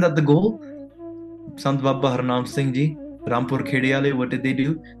 Isn't that the goal? Sant Baba Harnam Singh Ji, Rampur Khediale, what did they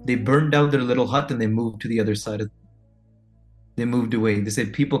do? They burned down their little hut and they moved to the other side. They moved away. They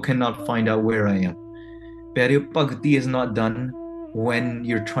said, people cannot find out where I am. Pyareo, bhakti is not done when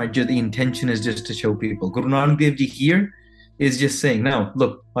you're trying, the intention is just to show people. Guru Nanak Dev Ji here is just saying, now,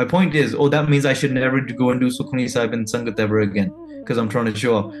 look, my point is, oh, that means I should never go and do Sukhmani Sahib and Sangat ever again, because I'm trying to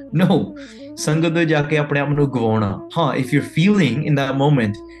show off. No. Sangat de jaake apne aap nu gwauna. If you're feeling in that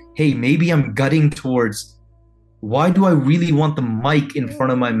moment, hey, maybe I'm gutting towards, why do I really want the mic in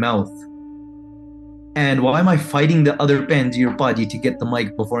front of my mouth? And why am I fighting the other Panji or Paji to get the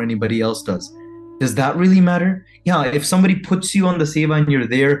mic before anybody else does? Does that really matter? Yeah, if somebody puts you on the seva and you're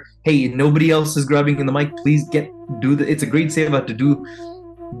there, hey, nobody else is grabbing the mic, please it's a great seva to do,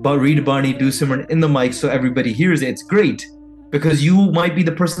 but read Barney, do Simran in the mic so everybody hears it. It's great, because you might be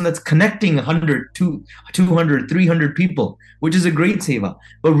the person that's connecting 100, 200, 300 people, which is a great seva.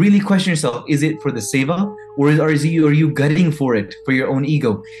 But really question yourself, is it for the seva, or are you gutting for it, for your own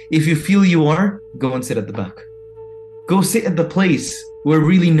ego? If you feel you are, go and sit at the back. Go sit at the place where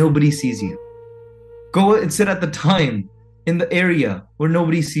really nobody sees you. Go and sit at the time in the area where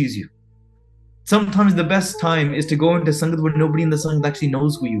nobody sees you. Sometimes the best time is to go into Sangat where nobody in the Sangat actually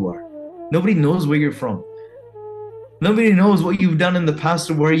knows who you are. Nobody knows where you're from. Nobody knows what you've done in the past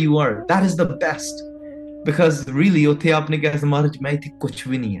or where you are. That is the best. Because really, uthe aapne kaha, Maharaj, main ithe kuch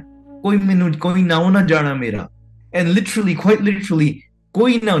bhi nahi hai. Koi nao na jana mera. And literally, quite literally,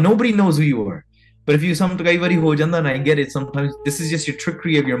 nobody knows who you are. But if you kai vari ho janda na, I get it. Sometimes this is just your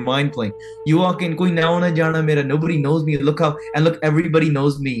trickery of your mind playing. You walk in, koi nao na jana mera. Nobody knows me. Look, everybody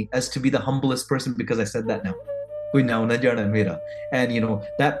knows me as to be the humblest person because I said that now. Koi nao na jana mera. And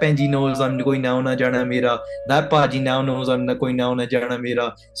that Panji knows I'm koi nao na jana mera. That Paji now knows I'm koi nao na jana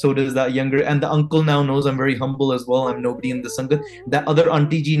mera. So does that younger, and the uncle now knows I'm very humble as well. I'm nobody in the Sangat. That other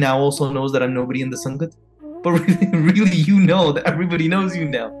auntie ji now also knows that I'm nobody in the Sangat. But really, that everybody knows you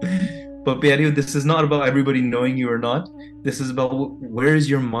now. But Pyareo, this is not about everybody knowing you or not. This is about where is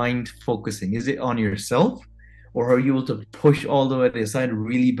your mind focusing? Is it on yourself, or are you able to push all the way aside and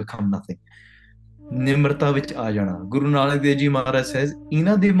really become nothing? Nimrata vich aa jana. Guru Nanak Dev Ji Maharaj says,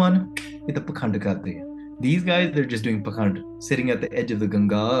 Ina de man, ita pakhand karte hai. These guys, they're just doing pakhand, sitting at the edge of the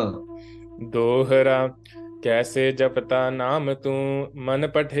Ganga. दोहरा कैसे जपता नाम तू मन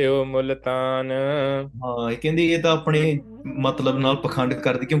पठियो मुल्तान। ਹਾਂ ਕਹਿੰਦੇ ਇਹ ਤਾਂ ਆਪਣੇ ਮਤਲਬ ਨਾਲ ਪਖੰਡ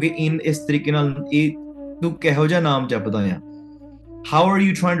ਕਰਦੇ, ਕਿਉਂਕਿ ਇਸ ਤਰੀਕੇ ਨਾਲ ਇਹ ਤੂੰ ਕਿਹੋ ਜਿਹਾ ਨਾਮ ਜਪਦਾ ਆ? How are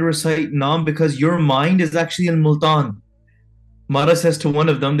you trying to recite naam? Because your mind is actually in Multan. Mara says to one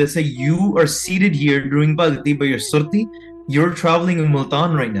of them, they say, you are seated here doing bhakti, but you're surti, you're traveling in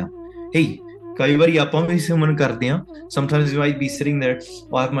Multan right now. Hey, ਕਈ ਵਾਰੀ ਆਪਾਂ ਵੀ ਸਿਮਰਨ ਕਰਦੇ ਹਾਂ. Sometimes you might be sitting there,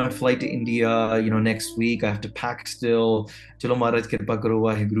 oh, I have my flight to India, next week, I have to pack still. ਚਲੋ ਮਹਾਰਾਜ ਕਿਰਪਾ ਕਰੋ,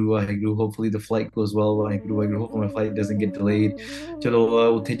 Waheguru Waheguru, hopefully the flight goes well, Waheguru Waheguru, hopefully my flight doesn't get delayed. ਚਲੋ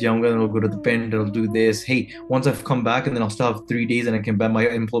ਉੱਥੇ ਜਾਊਂਗਾ, and I'll go to the pind, I'll do this. Hey, once I've come back, and then I'll still have 3 days, and I can bet my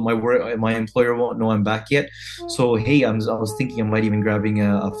employer won't know I'm back yet. So hey, I was thinking I might even grabbing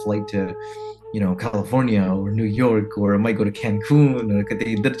a flight to California or New York, or I might go to Cancun, or kate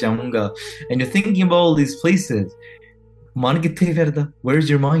idhar jaunga, and you're thinking about all these places. Man kithe firda? Where's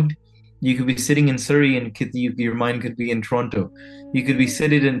your mind? You could be sitting in Surrey, and your mind could be in Toronto. You could be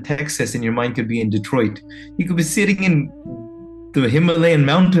sitting in Texas, and your mind could be in Detroit. You could be sitting in the Himalayan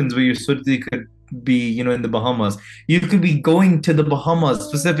mountains, where your surti could be, in the Bahamas. You could be going to the Bahamas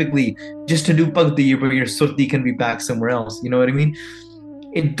specifically just to do bhakti, but your surti can be back somewhere else. You know what I mean?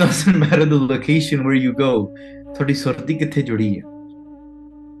 It doesn't matter the location where you go. Thodi surti kithe judi hai?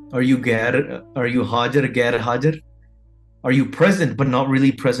 Are you hajar, gair hajar? Are you present but not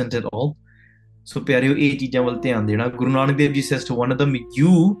really present at all? So pyareo, eh cheejan wal dhyan dena. Guru Nanak Dev Ji says to one of them,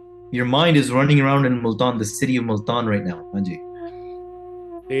 your mind is running around in Multan, the city of Multan right now. Hanji.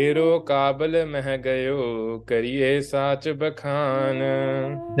 तेरो काबल मह गयो करिए साच बखान.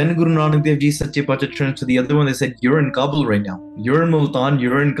 Then Guru Nanak Dev Ji Sache Pacha turns to the other one. They said, you're in Kabul right now. You're in Multan,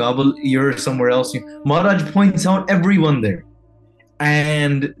 you're in Kabul, you're somewhere else. Maharaj points out everyone there.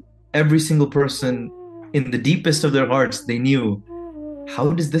 And every single person, in the deepest of their hearts, they knew,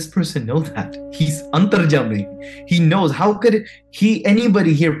 how does this person know that? He's antarjami. He knows. How could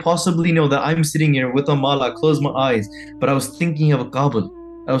anybody here possibly know that I'm sitting here with a mala, close my eyes, but I was thinking of Kabul.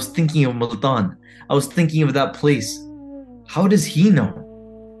 I was thinking of Multan. I was thinking of that place. How does he know?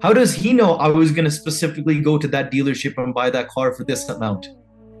 How does he know I was going to specifically go to that dealership and buy that car for this amount?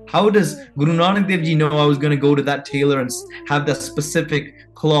 How does Guru Nanak Dev Ji know I was going to go to that tailor and have that specific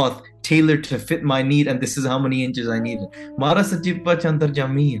cloth tailored to fit my need, and this is how many inches I needed? Mara Sache Pacha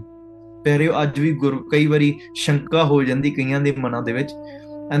antarjami hai. Pyareo, ਅੱਜ ਵੀ ਕਈ ਵਾਰੀ ਸ਼ੰਕਾ ਹੋ ਜਾਂਦੀ ਕਈਆਂ ਦੇ ਮਨਾਂ ਦੇ ਵਿੱਚ,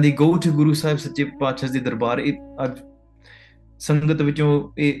 and they go to Guru Sahib Sache Pacha ਦੇ ਦਰਬਾਰ. ਸੰਗਤ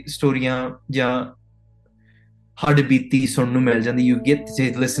ਵਿੱਚੋਂ ਇਹ ਸਟੋਰੀਆਂ ਜਾਂ ਹੱਡ ਬੀਤੀ ਸੁਣਨ ਨੂੰ ਮਿਲ ਜਾਂਦੀ. You get to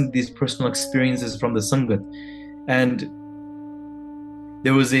listen to these personal experiences from the sangat. And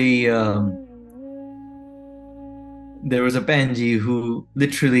there was a Panji who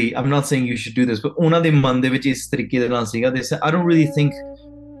literally, I'm not saying you should do this, but ਉਹਨਾਂ ਦੇ ਮਨ ਦੇ ਵਿੱਚ ਇਸ ਤਰੀਕੇ ਦੇ ਨਾਲ ਸੀਗਾ. They said, I don't really think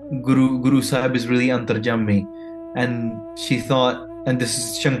Guru Sahib is really antarjami. And she thought, and this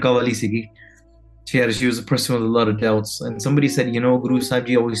is Shankawali Sigi, she was a person with a lot of doubts, and somebody said, Guru Sahib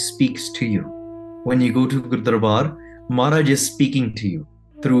Ji always speaks to you. When you go to Guru Darbar, Maharaj is speaking to you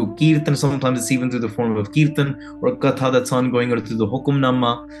through Kirtan. Sometimes it's even through the form of Kirtan or Katha that's ongoing, or through the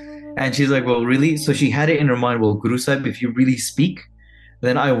Hukumnama. And she's like, well, really? So she had it in her mind, well, Guru Sahib, if you really speak,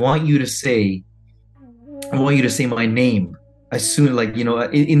 then I want you to say my name as soon,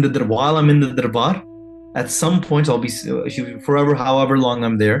 in the Darbar, while I'm in the Darbar. At some point, I'll be forever, however long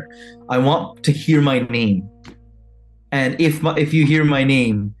I'm there. I want to hear my name, and if you hear my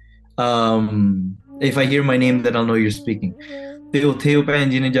name, if I hear my name, then I'll know you're speaking. ਤੇ ਉੱਥੇ ਉਹ ਭੈਣ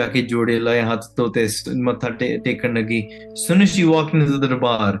ਜੀ ਨੇ ਜਾ ਕੇ ਜੋੜੇ ਲਾਏ ਹੱਥ ਤੋਂ ਤੇ ਮੱਥਾ ਟੇਕਣ ਲੱਗੀ. Soon as she walked into the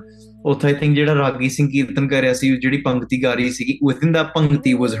darbar, ਉੱਥੇ I think ਜਿਹੜਾ ਰਾਗੀ ਸਿੰਘ ਕੀਰਤਨ ਕਰ ਰਿਹਾ ਸੀ, ਜਿਹੜੀ ਪੰਕਤੀ ਗਾ ਰਹੀ ਸੀਗੀ, within that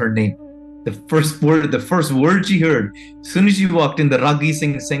pankti was her name. The first word she heard. As soon as she walked in, the Ragi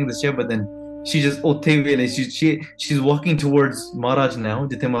sang the Shabad, then she just she's walking towards Maharaj now,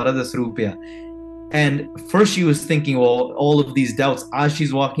 jithe Maharaj da swarup hai. And first she was thinking, well, all of these doubts as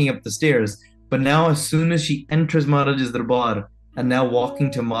she's walking up the stairs, but now as soon as she enters Maharaj's darbar and now walking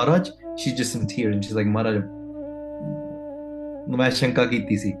to Maharaj, she's just in tears, and she's like, Maharaj, main shanka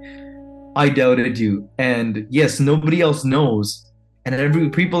kiti si, I doubted you, and yes, nobody else knows. And every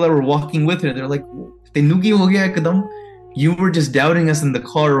people that were walking with her, they're like, tenu ki ho gaya ekdam? You were just doubting us in the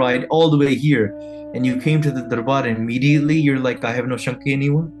car ride all the way here, and you came to the darbar, and immediately you're like, I have no shanka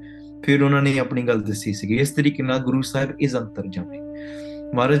anyone. ਫਿਰ ਉਹਨਾਂ ਨੇ ਆਪਣੀ ਗੱਲ ਦੱਸੀ ਸੀਗੀ. ਇਸ ਤਰੀਕੇ ਨਾਲ ਗੁਰੂ ਸਾਹਿਬ is ਅੰਤਰਜਾਮੀ.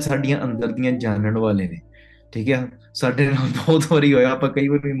 ਮਹਾਰਾਜ ਸਾਡੀਆਂ ਅੰਦਰ ਦੀਆਂ ਜਾਣਨ ਵਾਲੇ ਨੇ. ਠੀਕ ਹੈ, ਸਾਡੇ ਨਾਲ ਬਹੁਤ ਵਾਰੀ ਹੋਇਆ, ਆਪਾਂ ਕਈ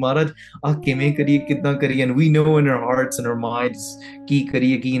ਵਾਰੀ ਮਹਾਰਾਜ ਆਹ ਕਿਵੇਂ ਕਰੀਏ, ਕਿੱਦਾਂ ਕਰੀਏ, and we know in our hearts and our minds ਕੀ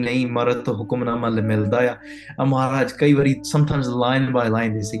ਕਰੀਏ ਕੀ ਨਹੀਂ. ਮਹਾਰਾਜ ਤੋਂ ਹੁਕਮਨਾਮਾ ਮਿਲਦਾ ਆ. ਮਹਾਰਾਜ ਕਈ ਵਾਰੀ sometimes line by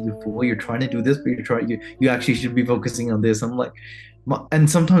line they say, you're trying to do this, but you actually should be focusing on this. I'm like, and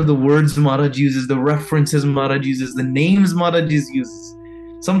sometimes the words Maharaj uses, the references Maharaj uses, the names Maharaj uses.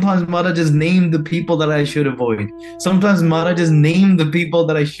 Sometimes Maharaj has named the people that I should avoid. Sometimes Maharaj has named the people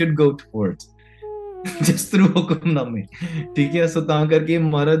that I should go towards. Just through ਹੁਕਮਨਾਮੇ, ਠੀਕ ਹੈ। ਸੋ ਤਾਂ ਕਰਕੇ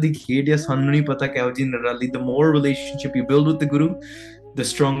ਮਹਾਰਾਜ ਦੀ ਖੇਡ ਆ, ਸਾਨੂੰ ਨਹੀਂ ਪਤਾ ਕਿਹੋ ਜਿਹੀ ਨਿਰਾਲੀ। ਦ ਮੋਰ relationship you build with the Guru, the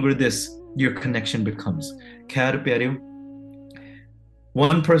stronger this your connection becomes. Khair pyareo,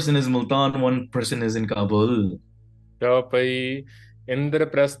 one person is Multan, one person is in Kabul. ਚੌਪਈ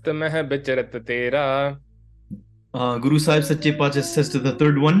ਇੰਦਰਪ੍ਰਸਥ ਮਹਿ ਵਿਚਰਤ ਤੇਰਾ। Guru Sahib Sache Pacha says to the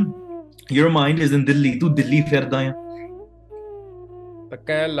third one, your mind is in Delhi, tu Delhi ਫਿਰਦਾ ਆ।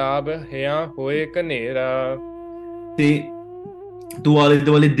 ਤਕੈ ਲਾਭ ਹਿਆ ਹੋਏ ਕਨੇਰਾ। ਤੇ ਤੂੰ ਆਲੇ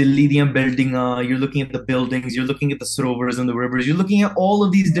ਦੁਆਲੇ ਦਿੱਲੀ ਦੀਆਂ ਬਿਲਡਿੰਗਾਂ, you're looking at the buildings, you're looking at the sarovars and the rivers, you're looking at all of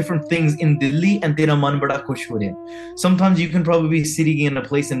these different things in Delhi, and ਤੇਰਾ ਮਨ ਬੜਾ ਖੁਸ਼ ਹੋ ਰਿਹਾ। Sometimes you can probably be sitting in a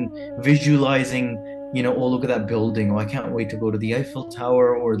place and visualizing, you know, oh, look at that building, oh, I can't wait to go to the Eiffel Tower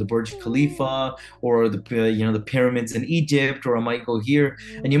or the Burj Khalifa or the you know, the pyramids in Egypt, or I might go here,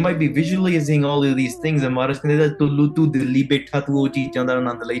 and you might be visualizing all of these things, and Maharaj ਕਹਿੰਦਾ ਤੂੰ ਦਿੱਲੀ ਬੈਠਾ ਤੂੰ ਉਹ ਚੀਜ਼ਾਂ ਦਾ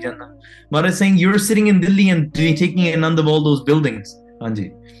ਆਨੰਦ ਲਈ ਜਾਂਦਾ। Maharaj saying you're sitting in Delhi and taking anand of all those buildings। ਹਾਂਜੀ।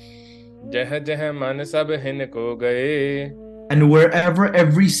 ਜਹ ਜਹ ਮਨ ਸਭ ਹਿਨ ਕੋ ਗਏ। And wherever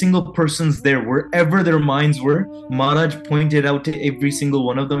every single person's there, wherever their minds were, Maharaj pointed out to every single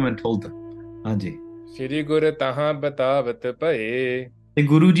one of them and told them। ਹਾਂਜੀ। ਸ਼੍ਰੀ ਗੁਰ ਤਹਾਂ ਬਤਾਵਤ ਭਏ। ਤੇ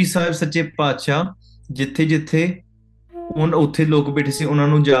ਗੁਰੂ ਜੀ ਸਾਹਿਬ ਸੱਚੇ ਪਾਤਸ਼ਾਹ ਜਿੱਥੇ ਜਿੱਥੇ ਉੱਥੇ ਲੋਕ ਬੈਠੇ ਸੀ, ਉਹਨਾਂ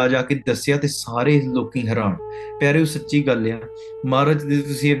ਨੂੰ ਜਾ ਜਾ ਕੇ ਦੱਸਿਆ ਤੇ ਸਾਰੇ ਲੋਕੀ ਹੈਰਾਨ। ਪਿਆਰਿਓ ਸੱਚੀ ਗੱਲ ਆ, ਮਹਾਰਾਜ ਦੀ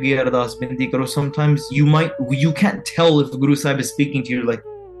ਤੁਸੀਂ ਅੱਗੇ ਅਰਦਾਸ ਬੇਨਤੀ ਕਰੋ। Sometimes you can't tell if Guru Sahib is speaking to you, like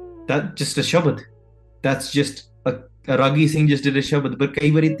that's just a shabad, that's just a Ragi Singh just did a shabad, but ਕਈ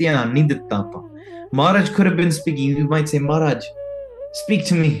ਵਾਰੀ ਧਿਆਨ ਨਹੀਂ ਦਿੱਤਾ ਆਪਾਂ। Maharaj could have been speaking, you might say, Maharaj speak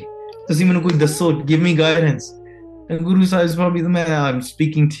to me, ਤੁਸੀਂ ਮੈਨੂੰ ਕੋਈ ਦੱਸੋ, give me guidance। And Guru Sahib is probably the man, I'm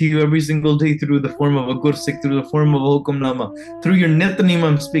speaking to you every single day through the form of a Gursikh, through the form of a Hukamnama, through your Nityaneem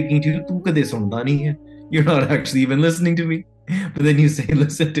I'm speaking to you। ਤੂੰ ਕਦੇ ਸੁਣਦਾ ਨਹੀਂ ਹੈ, you're not actually even listening to me, but then you say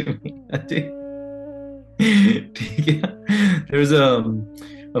listen to me। ਠੀਕ ਹੈ। There's a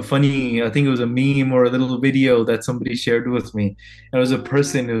funny, I think it was a meme or a little video that somebody shared with me, and it was a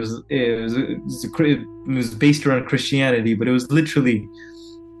person, it was based around Christianity, but it was literally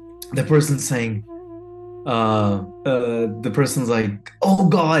the person saying, the person's like, oh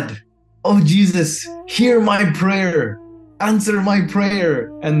God, oh Jesus, hear my prayer, answer my prayer,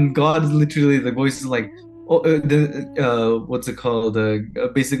 and God literally, the voice is like, oh, what's it called,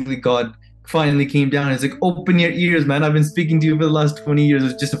 basically God finally came down and it's like, open your ears, man, I've been speaking to you for the last 20 years.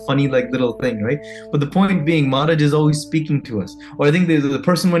 It's just a funny like little thing, right? But the point being, Maharaj is always speaking to us. Or I think the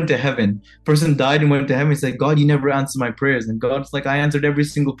person went to heaven, person died and went to heaven, he's like, God, you never answer my prayers. And God's like, I answered every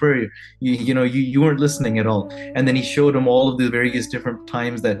single prayer, you weren't listening at all. And then he showed him all of the various different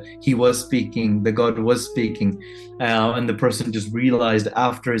times that he was speaking, that God was speaking, and the person just realized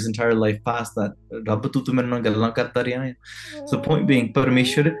after his entire life passed that Rabb tu mere naal gallan karta reha hai। So point being,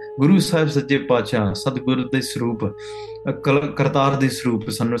 Parmeshwar Guru Sahib ਸੱਚੇ ਪਾਤਸ਼ਾਹ ਸਤਿਗੁਰ ਦੇ ਸਰੂਪ, ਕਰਤਾਰ ਦੇ ਸਰੂਪ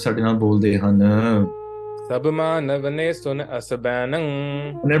ਸਾਨੂੰ ਸਾਡੇ ਨਾਲ ਬੋਲਦੇ ਹਨ। ਸਭ ਮਾਨਵ ਨੇ ਸੁਨ ਅਸ ਬੈਨੰ।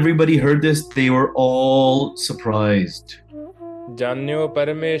 When everybody heard this, they were all surprised। ਜਾਨਿਓ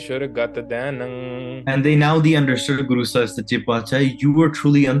ਪਰਮੇਸ਼ਵਰ ਗਤ ਦੈਨੰ। And they understood Guru Sahib ਸੱਚੇ ਪਾਤਸ਼ਾਹ, you were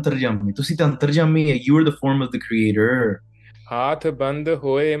truly ਅੰਤਰਜਾਮੀ, ਤੁਸੀਂ ਤਾਂ ਅੰਤਰਜਾਮੀ ਹੈ, you were the form of the creator। ਹਾਥ ਬੰਦ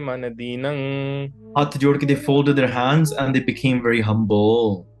ਹੋਏ ਮਨ ਦੀਨੰ। ਹੱਥ ਜੋੜ ਕੇ they folded their hands and they became very humble।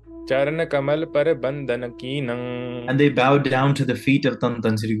 Charan Kamal ਪਰ ਬੰਦਨ ਕੀਨੰ। And they bowed down to the feet of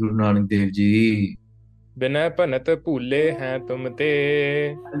Tan Sri Guru Nanak Dev Ji। ਬਿਨੈ ਭਨਤ ਭੂਲੇ ਹੈ ਤੁਮ ਤੇ।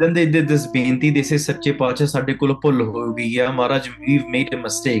 And then they did this beinti, they say, ਸੱਚੇ ਪਾਤਸ਼ਾਹ ਸਾਡੇ ਕੋਲ ਭੁੱਲ ਹੋ ਗਈ ਆ, Maharaj, we've made a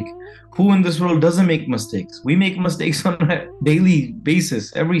mistake। Who in this world doesn't make mistakes? We make mistakes on a daily basis,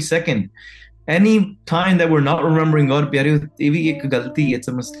 every second। Any time that we're not remembering God, ਪਿਆਰਿਓ, ਇਹ ਵੀ ਇੱਕ ਗਲਤੀ, it's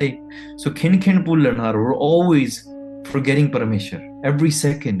a mistake। So ਖਿੰਨ ਭੁੱਲਣ ਹਾਰ, we're always forgetting Parameshwar every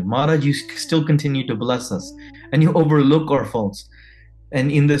second। Maharaj, you still continue to bless us and you overlook our faults। And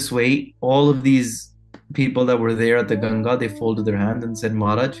in this way, all of these people that were there at the Ganga, they folded their hands and said,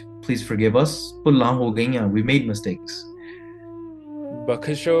 Maharaj, please forgive us, we made mistakes।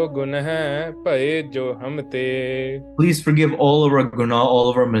 ਬਖਸ਼ੋ ਗੁਨਹ ਭਏ ਜੋ ਹਮ ਤੇ। Please forgive all of our guna, all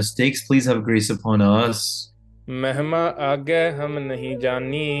of our mistakes, please have grace upon us। ਮਹਿਮਾ ਆਗੇ ਹਮ ਨਹੀਂ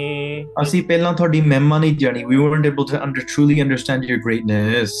ਜਾਨੀ। ਅਸੀਂ ਪਹਿਲਾਂ ਤੁਹਾਡੀ ਮਹਿਮਾ ਨਹੀਂ ਜਾਣੀ, we weren't able to truly understand your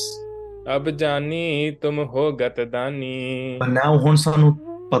greatness। ਅਬ ਜਾਨੀ ਤੁਮ ਹੋ ਗਤ ਦਾਨੀ। But now ਹੁਣ ਸਾਨੂੰ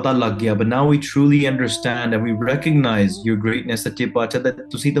ਪਤਾ ਲੱਗ ਗਿਆ, but now we truly understand and we recognize your greatness, ਸੱਚੇ ਪਾਤਸ਼ਾਹ, that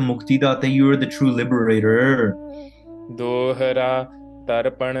ਤੁਸੀਂ ਤਾਂ ਮੁਕਤੀ ਦਾਤਾ, you are the true liberator। ਦੋਹਰਾ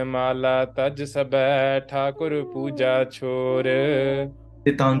ਤਰਪਣ ਮਾਲਾ ਤਜ ਸਬੈ ਠਾਕੁਰ ਪੂਜਾ ਛੋਰ।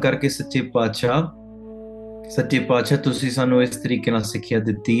 ਤੇ ਤਾਂ ਕਰਕੇ ਸੱਚੇ ਪਾਤਸ਼ਾਹ ਤੁਸੀਂ ਸਾਨੂੰ ਇਸ ਤਰੀਕੇ ਨਾਲ ਸਿੱਖਿਆ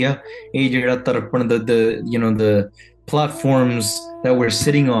ਦਿੱਤੀ ਆ। ਇਹ ਜਿਹੜਾ ਤਰਪਣ the platforms that we're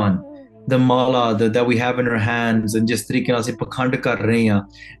sitting on, the mala that we have in our hands, and जिस तरीके नाल ਅਸੀਂ ਪਖੰਡ ਕਰ ਰਹੇ ਹਾਂ,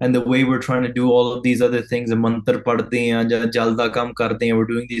 and the way we're trying to do all of these other things, ਮੰਤਰ ਪੜ੍ਹਦੇ ਹਾਂ ਜਾਂ ਜਲ ਦਾ ਕੰਮ ਕਰਦੇ ਹਾਂ,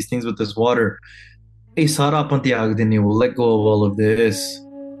 we're doing these things with this water, ਇਹ ਸਾਰਾ ਆਪਾਂ ਤਿਆਗ ਦਿੰਦੇ ਹਾਂ, we'll let go of all of this.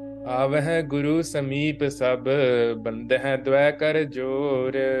 ਆਵਹਿ ਗੁਰੂ ਸਮੀਪ ਸਭ ਬੰਦਹਿ ਦ્વੈ ਕਰ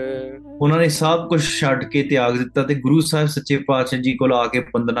ਜੋਰ। ਉਹਨਾਂ ਨੇ ਸਭ ਕੁਝ ਛੱਡ ਕੇ ਤਿਆਗ ਦਿੱਤਾ ਤੇ ਗੁਰੂ ਸਾਹਿਬ ਸੱਚੇ ਪਾਤਸ਼ਾਹ ਜੀ ਕੋਲ ਆ ਕੇ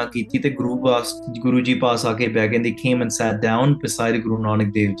ਬੰਦਨਾ ਕੀਤੀ ਤੇ ਗੁਰੂ ਜੀ ਪਾਸ ਆ ਕੇ ਬਹਿ ਗਏ। They came and sat down beside Guru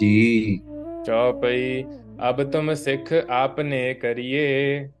Nanak Dev Ji. ਚੌਪਈ ਅਬ ਤੁਮ ਸਿੱਖ ਆਪਨੇ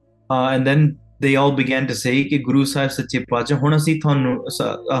ਕਰੀਏ। And then they all began to say ਕਿ ਗੁਰੂ ਸਾਹਿਬ ਸੱਚੇ ਪਾਤਸ਼ਾਹ ਹੁਣ ਅਸੀਂ ਤੁਹਾਨੂੰ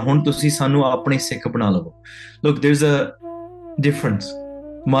ਹੁਣ ਤੁਸੀਂ ਸਾਨੂੰ ਆਪਣੇ ਸਿੱਖ ਬਣਾ ਲਵੋ। Look, there's a difference.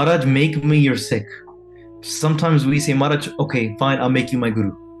 Maharaj, make me your Sikh. Sometimes we say, Maharaj, okay, fine, I'll make you my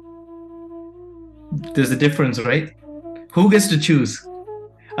guru. There's a difference, right? Who gets to choose?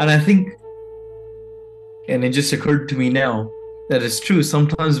 And I think, and it just occurred to me now, that it's true.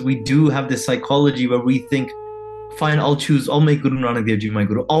 Sometimes we do have this psychology where we think, fine, I'll make Guru Nanak Dev Ji my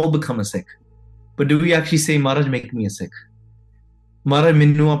guru. I'll become a Sikh. But do we actually say, Maharaj, make me a Sikh? Maharaj,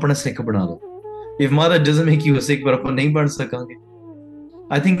 minnu apna Sikh bana lo. If Maharaj doesn't make you a Sikh, but apan nahi ban sakange.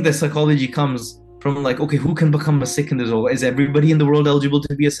 I think the psychology comes from like, okay, who can become a Sikh in this world? Is everybody in the world eligible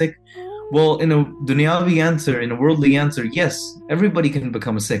to be a Sikh? Well, in a dunyavi answer, in a worldly answer, yes, everybody can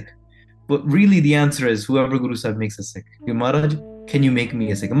become a Sikh. But really the answer is whoever Guru Sahib makes a Sikh. Maharaj, can you make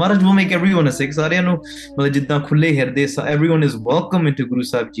me a Sikh? Maharaj will make everyone a Sikh. Everyone is welcome into Guru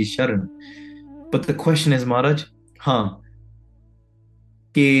Sahib Ji's Sharan. But the question is, Maharaj,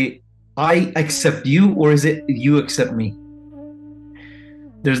 ke I accept you, or is it you accept me?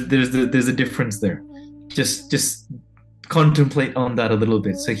 There's a difference there. Just contemplate on that a little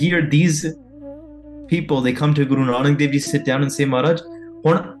bit. So here, these people, they come to Guru Nanak Dev Ji, sit down and say, Maharaj,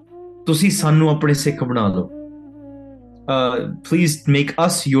 ਹੁਣ ਤੁਸੀਂ ਸਾਨੂੰ ਆਪਣੇ ਸਿੱਖ ਬਣਾ ਲਓ. Please make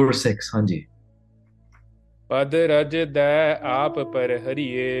us your Sikhs. ਹਾਂਜੀ. ਪਦ ਰਜ ਦੈ ਆਪ ਪਰ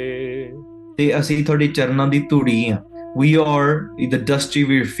ਹਰੀਏ। ਤੇ ਅਸੀਂ ਤੁਹਾਡੇ ਚਰਨਾਂ ਦੀ ਧੂੜੀ ਆ. We are the dust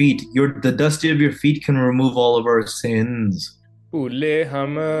of your feet. The dust of your feet can remove all of our sins. ਭੂਲੇ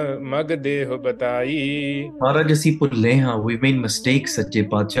ਹਮ ਮਗ ਦੇਹ ਬਤਾਈ। ਮਹਾਰਾਜ ਅਸੀਂ ਭੁੱਲੇ ਹਾਂ, we made mistakes ਸੱਚੇ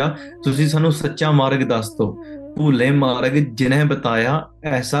ਪਾਤਸ਼ਾਹ, ਤੁਸੀਂ ਸਾਨੂੰ ਸੱਚਾ ਮਾਰਗ ਦੱਸ ਦਿਓ। ਭੂਲੇ ਮਾਰਗ ਜਿਨ੍ਹਾਂ ਬਤਾਇਆ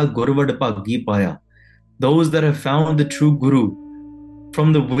ਐਸਾ ਗੁਰਵਡ ਭਾਗੀ ਪਾਇਆ। Those that have found the true Guru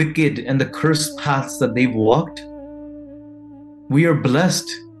from the wicked and the cursed paths that they've walked, we are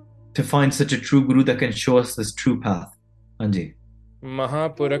blessed to find such a true Guru that can show us this true path. ਹਾਂਜੀ।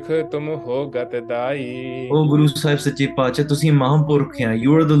 ਮਹਾਪੁਰਖ ਤੁਮ ਹੋ ਗਤ ਦਾਈ। ਉਹ ਗੁਰੂ ਸਾਹਿਬ ਸੱਚੇ ਪਾਤਸ਼ਾਹ ਤੁਸੀਂ ਮਹਾਂਪੁਰਖ ਆ।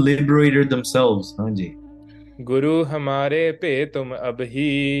 You are the liberator themselves. ਹਾਂਜੀ। ਗੁਰੂ ਹਮਾਰੇ ਭੇ ਤੁਮ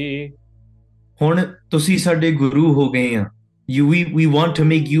ਅਬਹੀ। ਹੁਣ ਤੁਸੀਂ ਸਾਡੇ ਗੁਰੂ ਹੋ ਗਏ ਆ। We want to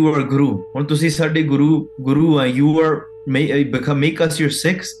make you our guru. ਹੁਣ ਤੁਸੀਂ ਸਾਡੇ ਗੁਰੂ ਆ। You are make us your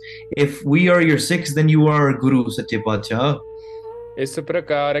Sikhs. If we are your Sikhs, then you are our guru ਸੱਚੇ ਪਾਤਸ਼ਾਹ। ਇਸ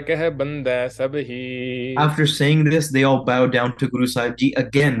ਪ੍ਰਕਾਰ ਕਹਿ ਬੰਦੈ ਸਭ ਹੀ। After saying this, they all bow down to Guru Sahib Ji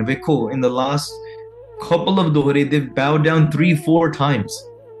again. Vikho, in the last couple of dohre, they've bowed down 3-4 times.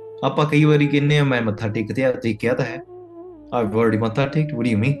 Appa kai wari kenne main matha tekte aap te kya tha hai? I've already matha teked. What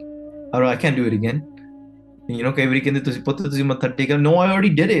do you mean? I can't do it again. You know, kai wari kenne tusi putra tusi matha teka. No, I already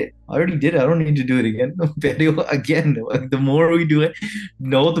did it. I don't need to do it again. Again, the more we do it,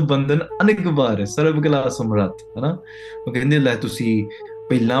 naut bandhan anek baar hai. Sarab kala samrat, है ना? ਉਹ ਕਹਿੰਦੇ ਲੈ ਤੁਸੀਂ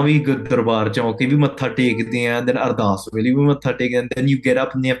ਪਹਿਲਾਂ ਵੀ ਦਰਬਾਰ ਚ ਆ ਕੇ ਵੀ ਮੱਥਾ ਟੇਕਦੇ ਆ, then ਅਰਦਾਸ ਵੇਲੇ ਵੀ ਮੱਥਾ ਟੇਕਦੇ, and then you get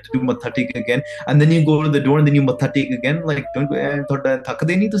up and you have to do ਮੱਥਾ ਟੇਕ again, and then you go to the door and then you ਮੱਥਾ ਟੇਕ again. Like ਤੁਹਾਡਾ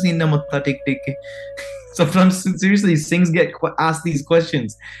ਥੱਕਦੇ ਨਹੀਂ ਤੁਸੀਂ ਇੰਨਾ ਮੱਥਾ ਟੇਕ ਕੇ? Sometimes, seriously, Singhs get asked these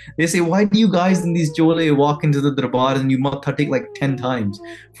questions. They say, why do you guys in these chole walk into the darbar and you matha take like 10 times?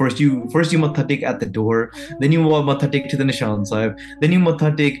 First you matha take at the door, then you matha take to the Nishan Sahib, then you matha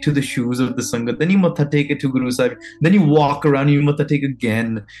take to the shoes of the Sangat, then you matha take it to Guru Sahib, then you walk around and you matha take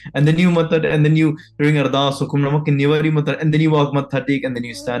again, and then you during Ardas Hukumnama Kinniwari matha, and then you walk matha take, and then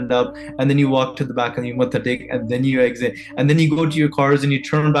you stand up, and then you walk to the back and you matha take, and then you exit, and then you go to your cars and you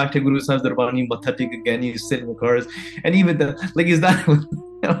turn back to Guru Sahib's darbar and you matha take again. You sit in the cars, and even like, is that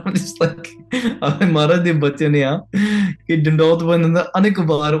I'm just like Maharaj de bacche ne ki dandot bandha anek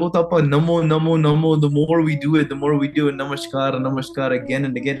baar wo ta apa namo the more we do it, namaskar again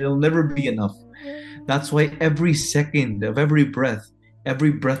and again, it'll never be enough. That's why every second of every breath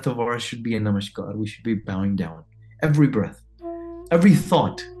of ours should be a namaskar. We should be bowing down. Every breath, every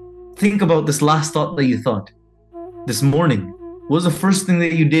thought. Think about this last thought that you thought this morning. What was the first thing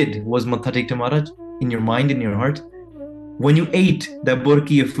that you did? Was matha tek to Maharaj? In your mind, in your heart? When you ate that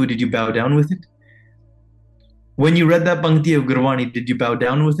burki of food, did you bow down with it? When you read that Pankti of Gurwani, did you bow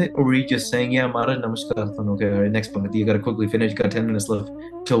down with it, or were you just saying, "Yeah, Maharaj, namaskar, okay, all right, next Pankti, you gotta quickly finish, got 10 minutes left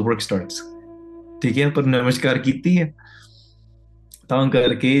till work starts." ठीक है, पर नमस्कार कीती है। ਤਾਂ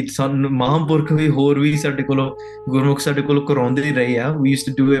ਕਰਕੇ ਸਾਨੂੰ ਮਹਾਂਪੁਰਖ ਵੀ ਹੋਰ ਵੀ ਸਾਡੇ ਕੋਲੋਂ ਗੁਰਮੁਖ ਸਾਡੇ ਕੋਲੋਂ ਕਰਾਉਂਦੇ ਹੀ ਰਹੇ ਆ। we used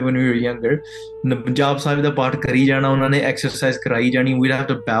to do it when we were younger। Punjab ਸਾਹਿਬ ਦਾ ਪਾਠ ਕਰੀ ਜਾਣਾ, ਉਹਨਾਂ ਨੇ ਐਕਸਰਸਾਈਜ਼ ਕਰਾਈ ਜਾਣੀ। we'd have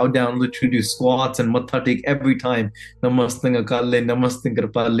to bow down, literally do squats and ਮੱਥਾ ਟੇਕ every time। ਨਮਸਤੇ ਅਕਾਲੇ, ਨਮਸਤੇ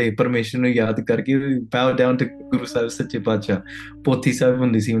ਕਿਰਪਾਲੇ, ਪਰਮੇਸ਼ਰ ਨੂੰ ਯਾਦ ਕਰਕੇ bow down to Guru Sahib ਸੱਚੇ ਪਾਤਸ਼ਾਹ। ਪੋਥੀ ਸਾਹਿਬ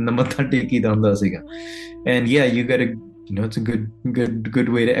ਹੁੰਦੀ ਸੀ, ਉਹਨਾਂ ਮੱਥਾ ਟੇਕੀਦਾ ਹੁੰਦਾ ਸੀਗਾ। and yeah, you gotta, it's a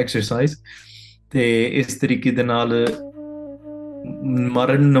good way to exercise। ਤੇ ਇਸ ਤਰੀਕੇ ਦੇ ਨਾਲ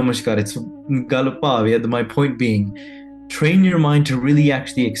Maran Namaskar, it's ਗੱਲ ਭਾਵ ਹੈ। My point being, train your mind to really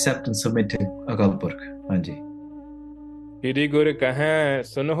actually accept and submit to Akal Purkh। ਹਾਂਜੀ। ਸ੍ਰੀ ਗੁਰ ਕਹੈ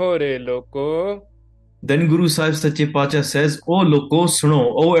ਸੁਨਹੁ ਰੇ ਲੋਕੋ। Then Guru Sahib Sache Pacha says, "Oh loko suno,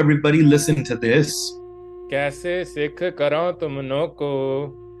 oh everybody listen to this। ਕੈਸੇ ਸਿੱਖ ਕਰਾਂ ਤੁਮਨੋ ਕੋ।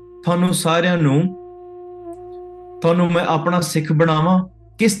 ਤੁਹਾਨੂੰ ਸਾਰਿਆਂ ਨੂੰ, ਤੁਹਾਨੂੰ ਮੈਂ ਆਪਣਾ ਸਿੱਖ ਬਣਾਵਾਂ,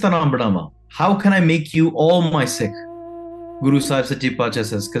 ਕਿਸ ਤਰ੍ਹਾਂ ਬਣਾਵਾਂ? How can I make you all my Sikh?" Guru Sahib Sache Pacha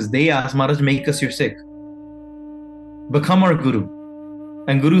says, because they asked Maharaj, make us your Sikh, become our Guru।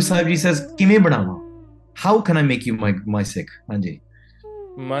 And Guru Sahib Ji says, ਕਿਵੇਂ ਬਣਾਵਾਂ? How can I make you my Sikh? ਹਾਂਜੀ।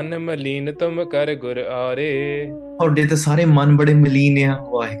 ਮਨ ਮਲੀਨ ਤੁਮ ਕਰ ਗੁਰ ਆਰੇ। ਤੁਹਾਡੇ ਤਾਂ ਸਾਰੇ ਮਨ ਬੜੇ ਮਲੀਨ ਆ।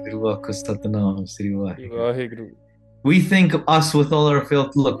 ਵਾਹਿਗੁਰੂ ਆਖੋ ਸਤਨਾਮ ਸ੍ਰੀ Waheguru. Waheguru. We think us with all our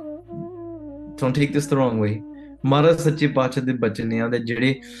filth, look, don't take this the wrong way। ਮਹਾਰਾਜ ਸੱਚੇ ਪਾਤਸ਼ਾਹ ਦੇ ਬਚਨ ਆ ਦੇ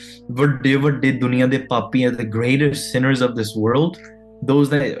ਜਿਹੜੇ ਵੱਡੇ ਵੱਡੇ ਦੁਨੀਆ ਦੇ ਪਾਪੀ ਆ, the greatest sinners of this world,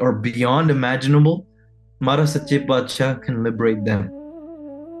 those that are beyond imaginable, ਮਹਾਰਾਜ ਸੱਚੇ ਪਾਤਸ਼ਾਹ can liberate them।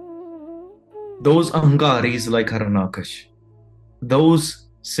 Those ahankaris like Haranaakash, those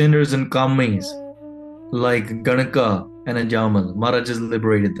sinners and kamis like Ganaka and Ajamal, Maharaj has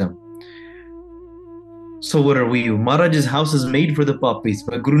liberated them। So what are we? Maharaj's house is made for the poppies,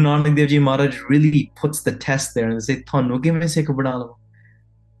 but Guru Nanak Dev Ji Maharaj really puts the test there and say, "Thanu kiਵੇਂ ਸਿੱਖ ਬਣਾ ਲਵਾਂ?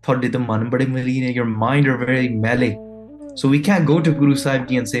 ਤੁਹਾਡੇ ਤਾਂ ਮਨ ਬੜੇ ਮਲੀਨ ਹੈ, your mind are very mele." So we can't go to Guru Sahib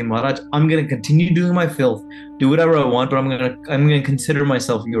Ji and say, "Maharaj, I'm going to continue doing my filth, do whatever I want, but I'm going to consider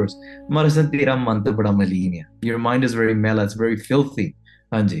myself yours." Maharaj said, "Tera man ਤਾਂ ਬੜਾ ਮਲੀਨ ਹੈ, your mind is very mela, it's very filthy."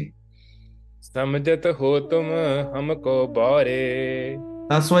 ਹਾਂਜੀ। ਸਮਝਤ ਹੋ ਤੁਮ ਹਮਕੋ ਬਾਰੇ।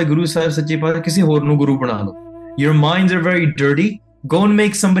 That's why Guru Sahib Sache Pacha ਕਿਸੇ ਹੋਰ ਨੂੰ ਗੁਰੂ ਬਣਾ ਲਓ। Your minds are very dirty, go and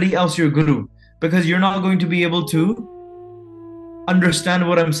make somebody else your guru, because you're not going to be able to understand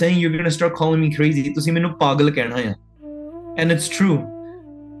what I'm saying। You're going to start calling me crazy। ਤੁਸੀਂ ਮੈਨੂੰ ਪਾਗਲ ਕਹਿਣਾ ਆ। And it's true।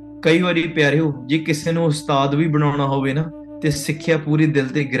 ਕਈ ਵਾਰੀ ਪਿਆਰਿਓ, ਜੇ ਕਿਸੇ ਨੂੰ ਉਸਤਾਦ ਵੀ ਬਣਾਉਣਾ ਹੋਵੇ ਨਾ, ਤੇ ਸਿੱਖਿਆ ਪੂਰੀ ਦਿਲ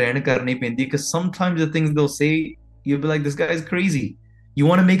ਤੇ ਗ੍ਰਹਿਣ ਕਰਨੀ ਪੈਂਦੀ, because sometimes the things they'll say, you'll be like, this guy is crazy।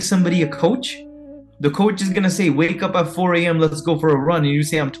 You want to make somebody a coach? The coach is going to say, wake up at 4 a.m., let's go for a run. And you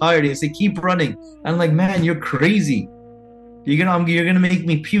say, I'm tired. And you say, keep running. And I'm like, man, you're crazy. You're gonna make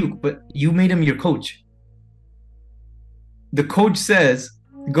me puke, but you made him your coach. The coach says,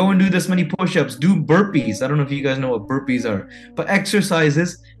 go and do this many push-ups, do burpees. I don't know if you guys know what burpees are, but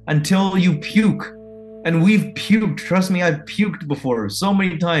exercises until you puke. And we've puked. Trust me, I've puked before so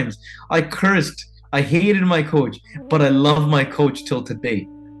many times. I cursed. I hated my coach, but I love my coach till today.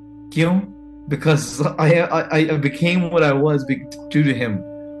 Kyun? Because I became what I was due to him.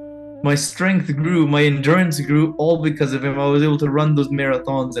 My strength grew, my endurance grew, all because of him. I was able to run those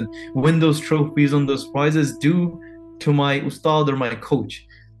marathons and win those trophies and those prizes due to my ustad or my coach।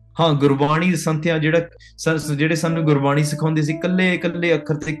 ਹਾਂ, ਗੁਰਬਾਣੀ ਸੰਥਿਆ ਜਿਹੜੇ ਸਾਨੂੰ ਗੁਰਬਾਣੀ ਸਿਖਾਉਂਦੇ ਸੀ, ਕੱਲੇ ਕੱਲੇ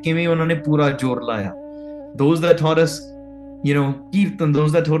ਅੱਖਰ ਤੇ ਕਿਵੇਂ ਉਹਨਾਂ ਨੇ ਪੂਰਾ ਜ਼ੋਰ ਲਾਇਆ। Those that taught us, kirtan,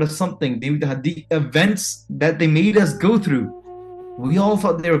 those that taught us something, the events that they made us go through, we all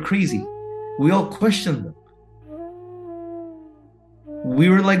thought they were crazy। We all questioned them। We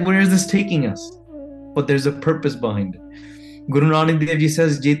were like, where is this taking us? But there's a purpose behind it। Guru Nanak Dev Ji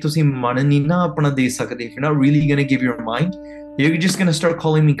says, ਜੇ ਤੁਸੀਂ ਮਨ ਨਹੀਂ ਨਾ ਆਪਣਾ ਦੇ ਸਕਦੇ, if you're not really going to give your mind, you're just going to start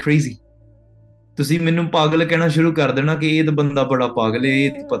calling me crazy। ਤੁਸੀਂ ਮੈਨੂੰ ਪਾਗਲ ਕਹਿਣਾ ਸ਼ੁਰੂ ਕਰ ਦੇਣਾ ਕਿ ਇਹ ਤਾਂ ਬੰਦਾ ਬੜਾ ਪਾਗਲ ਹੈ,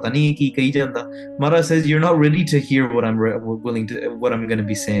 ਇਹ ਪਤਾ ਨਹੀਂ ਕੀ ਕਹੀ ਜਾਂਦਾ। Maharaj says, you're not ready to hear what I'm going to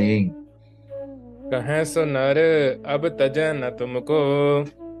be saying। ਕਹੈ ਸੋ ਨਰ ਅਬ ਤਜੈ ਨ ਤੁਮਕੋ।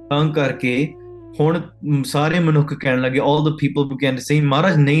 ਤਾਂ ਕਰਕੇ ਹੁਣ ਸਾਰੇ ਮਨੁੱਖ ਕਹਿਣ ਲੱਗੇ, all the people began to say,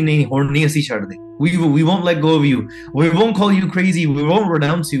 Maharaj, ਨਹੀਂ ਹੁਣ ਨਹੀਂ ਅਸੀਂ ਛੱਡਦੇ। We won't let go of you। We won't call you crazy। We won't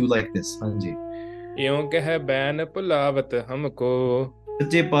renounce you like this। ਹਾਂਜੀ। ਇਉਂ ਕਹਿ ਬੈਨ ਭੁਲਾਵਤ ਹਮਕੋ।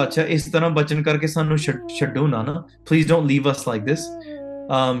 ਸੱਚੇ ਪਾਤਸ਼ਾਹ ਇਸ ਤਰ੍ਹਾਂ ਬਚਨ ਕਰਕੇ ਸਾਨੂੰ ਛੱਡੋ ਨਾ। Please don't leave us like this।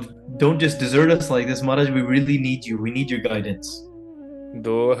 Don't just desert us like this। Maharaj, we really need you। We need your guidance।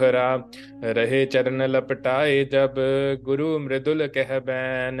 ਦੋਹਰਾ ਰਹੇ ਚਰਨ ਲਪਟਾਏ ਜਬ ਗੁਰੂ ਮ੍ਰਿਦੁਲ ਕਹਿ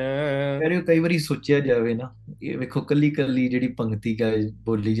ਬੈਨ। ਯਾਰ ਕਈ ਵਾਰੀ ਸੋਚਿਆ ਜਾਵੇ ਨਾ, ਇਹ ਵੇਖੋ ਕੱਲੀ ਕੱਲੀ ਜਿਹੜੀ ਪੰਕਤੀ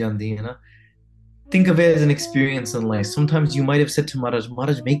ਬੋਲੀ ਜਾਂਦੀ ਹੈ ਨਾ, think of it as an experience in life. Sometimes you might have said to Maharaj,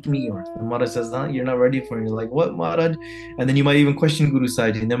 Maharaj, make me yours. And Maharaj says, nah, you're not ready for it. You're like, what, Maharaj? And then you might even question Guru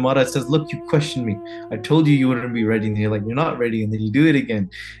Sahib Ji. And then Maharaj says, look, you questioned me. I told you you wouldn't be ready. And you're like, you're not ready. And then you do it again.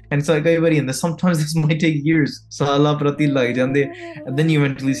 And it's like, everybody, and sometimes this might take years. Saala prati lag jande. And then you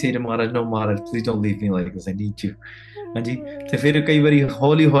eventually say to Maharaj, no, Maharaj, please don't leave me like this. I need you. ਹਾਂਜੀ ਤੇ ਫਿਰ ਕਈ ਵਾਰੀ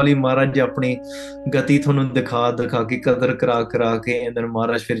ਹੌਲੀ ਹੌਲੀ ਮਹਾਰਾਜ ਆਪਣੀ ਗਤੀ ਤੁਹਾਨੂੰ ਦਿਖਾ ਕੇ ਕਦਰ ਕਰਾ ਕੇ ਅੰਦਰ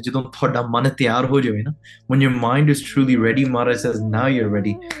ਮਹਾਰਾਜ ਫਿਰ ਜਦੋਂ ਤੁਹਾਡਾ ਮਨ ਤਿਆਰ ਹੋ ਜਾਵੇ ਨਾ when your mind is truly ready Maharaj says now you're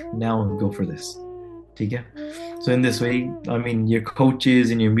ready now go for this ਠੀਕ ਹੈ so in this way I mean your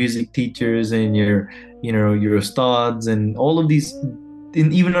coaches and your music teachers and your ustads and all of these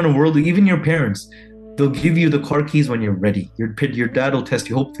even on a world even your parents they'll give you the car keys when you're ready your dad will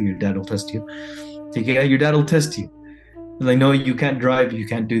test you hopefully your dad will test you ठीक है your dad will test you like, no, you can't drive, you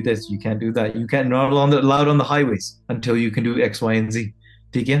can't do this, you can't do that, you can't not allowed on the highways until you can do X, Y, and Z.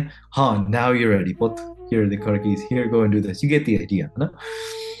 Now you're ready. But here are the car keys. Here, go and do this. You get the idea. No?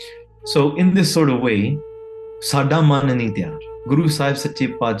 So in this sort of way, ਸਾਡਾ ਮਨ ਨਹੀਂ ਤਿਆਰ ਗੁਰੂ ਸਾਹਿਬ ਸੱਚੇ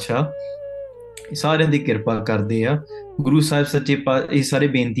ਪਾਤਸ਼ਾਹ ਸਾਰਿਆਂ ਦੀ ਕਿਰਪਾ ਕਰਦੇ ਆ ਗੁਰੂ ਸਾਹਿਬ ਸੱਚੇ ਇਹ ਸਾਰੇ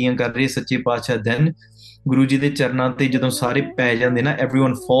ਬੇਨਤੀਆਂ ਕਰ ਰਹੇ ਸੱਚੇ ਪਾਤਸ਼ਾਹ then ਗੁਰੂ ਜੀ ਦੇ ਚਰਨਾਂ ਤੇ ਜਦੋਂ ਸਾਰੇ ਪੈ ਜਾਂਦੇ ਨਾ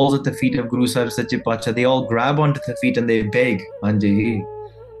everyone falls at the feet of Guru Sahib ਸੱਚੇ ਪਾਤਸ਼ਾਹ they all grab onto the feet and they beg ਹਾਂਜੀ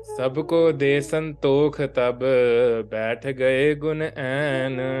ਸਭ ਕੋ ਦੇ ਸੰਤੋਖ ਤਬ ਬੈਠ ਗਏ ਗੁਣ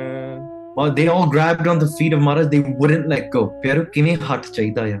ਐਨ well they all grabbed on the feet of Maharaj they wouldn't let go ਪਿਆਰੋ ਕਿਵੇਂ ਹੱਥ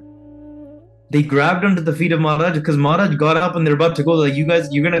ਚਾਹੀਦਾ ਆ they grabbed onto the feet of Maharaj because Maharaj got up and they're about to go like you guys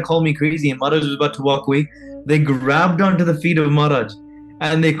you're gonna call me crazy and Maharaj was about to walk away they grabbed onto the feet of Maharaj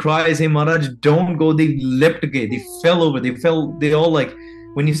and they cry, say, Maharaj, don't go. They leapt again. They fell over. They all like,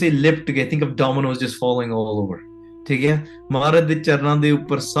 when you say leapt again, think of dominoes just falling all over. ठीक है महाराज ਦੇ ਚਰਨਾਂ ਦੇ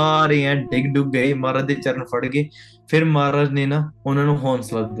ਉੱਪਰ ਸਾਰੇ ਐ ਡਿੱਗ ਡੁੱਗ ਗਏ ਮਹਾਰਾਜ ਦੇ ਚਰਨ ਫੜ ਗਏ ਫਿਰ ਮਹਾਰਾਜ ਨੇ ਨਾ ਉਹਨਾਂ ਨੂੰ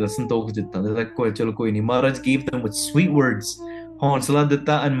ਹੌਸਲਾ ਦਿੱਤਾ ਸੰਤੋਖ ਦਿੱਤਾ ਚਲੋ ਕੋਈ ਨਹੀਂ ਮਹਾਰਾਜ gave them with sweet words ਹੌਸਲਾ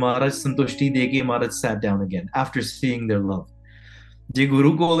ਦਿੱਤਾ and ਮਹਾਰਾਜ ਸੰਤੁਸ਼ਟੀ ਦੇ ਕੇ ਮਹਾਰਾਜ sat down again after seeing their love ਜੇ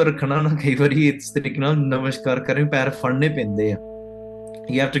ਗੁਰੂ ਕੋਲ ਰੱਖਣਾ ਨਾ ਕਈ ਵਾਰੀ ਇਸ ਤਰੀਕੇ ਨਾਲ ਨਮਸਕਾਰ ਕਰੇ ਪੈਰ ਫੜਨੇ ਪੈਂਦੇ ਆ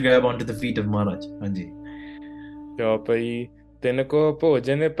You have to grab onto the feet of Maharaj. ਹਾਂਜੀ ਚੌਪਈ ਤਿੰਨ ਕੋ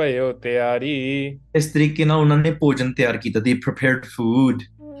ਭੋਜਨ ਭਇਓ ਤਿਆਰੀ ਇਸ ਤਰੀਕੇ ਨਾਲ ਉਹਨਾਂ ਨੇ ਭੋਜਨ ਤਿਆਰ ਕੀਤਾ they prepared food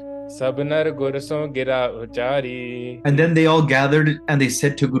ਸਭ ਨਰ ਗੁਰ ਸੋ ਗਿਰਾ ਉਚਾਰੀ and then they all gathered and they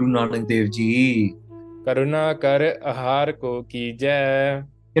said to Guru Nanak Dev Ji ਕਰੁਣਾ ਕਰ ਆਹਾਰ ਕੋ ਕੀਜੈ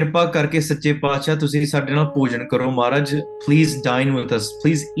ਕਿਰਪਾ ਕਰਕੇ ਸੱਚੇ ਪਾਤਸ਼ਾਹ ਤੁਸੀਂ ਸਾਡੇ ਨਾਲ ਭੋਜਨ ਕਰੋ ਮਹਾਰਾਜ please dine with us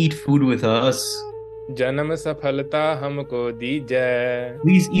please eat food with us ਜਨਮ ਸਫਲਤਾ ਹਮਕੋ ਦੀਜੈ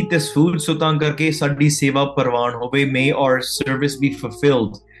please eat this food so ਤਾਂ ਕਰਕੇ ਸਾਡੀ ਸੇਵਾ ਪ੍ਰਵਾਨ ਹੋਵੇ may our service be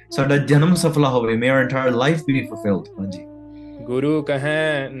fulfilled ਸਾਡਾ ਜਨਮ ਸਫਲਾ ਹੋਵੇ may our entire life be fulfilled ਹਾਂਜੀ ਗੁਰੂ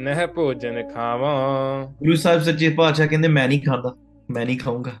ਕਹੈ ਨਹਿ ਭੋਜਨ ਖਾਵਾਂ ਗੁਰੂ ਸਾਹਿਬ ਸੱਚੇ ਪਾਤਸ਼ਾਹ ਕਹਿੰਦੇ ਮੈਂ ਨਹੀਂ ਖਾਂਦਾ ਮੈਂ ਨਹੀਂ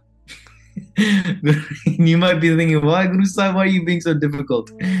ਖਾਊਂਗਾ you might be thinking why Guru Sahib why are you being so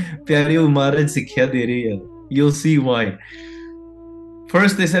difficult ਪਿਆਰਿਓ ਮਹਾਰਾਜ ਸਿੱਖਿਆ ਦੇ ਰਹੇ ਆ you'll see why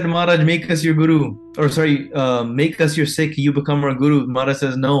First they said, Maharaj, make us your guru. Or sorry, make us your Sikh, you become our guru. Maharaj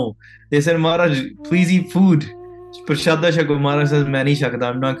says, no. They said, Maharaj, please eat food. Prashada shako. Maharaj says, main nahi shakda.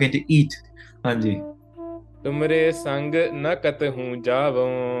 I'm not going to eat. Hanji. Tumre sang na kat hu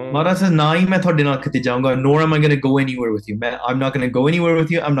jaavon. Maharaj says, na hi main thode naal kite jaunga. Nor am I going to go anywhere with you. I'm not going to go anywhere with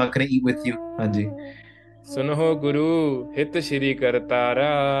you. I'm not going to eat with you. Hanji. ਸੁਨੋ ਗੁਰੂ ਹਿਤ ਸ਼੍ਰੀ ਕਰਤਾਰਾ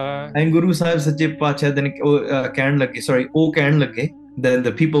And Guru Sahib ਸੱਚੇ ਪਾਤਸ਼ਾਹ then ਕਹਿਣ ਲੱਗੇ then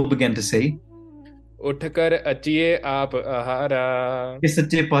the people began to say ਉੱਠ ਕਰ ਅਚੀਏ ਆਪ ਆਹਾਰਾ ਕਿ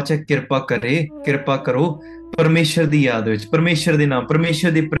ਸੱਚੇ ਪਾਤਸ਼ਾਹ ਕਿਰਪਾ ਕਰੋ ਪਰਮੇਸ਼ਰ ਦੀ ਯਾਦ ਵਿੱਚ ਪਰਮੇਸ਼ਰ ਦੇ ਨਾਮ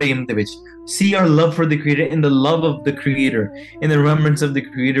ਪਰਮੇਸ਼ਰ ਦੇ ਪ੍ਰੇਮ ਦੇ ਵਿੱਚ see our love for the creator in the love of the creator in the remembrance of the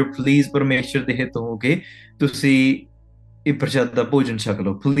creator please ਪਰਮੇਸ਼ਰ ਦੇ ਹਿਤ ਹੋ ਕੇ ਤੁਸੀਂ ਇਹ ਪ੍ਰਸ਼ਾਦ ਦਾ ਭੋਜਨ ਛਕ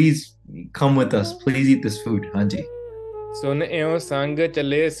ਲਓ please come with us please eat this food ਹਾਂਜੀ ਸੁਨ ਇਉ ਸੰਗ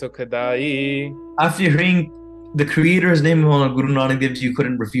ਚੱਲੇ ਸੁਖਦਾਈ after hearing the creator's name of Guru Nanak Dev Ji you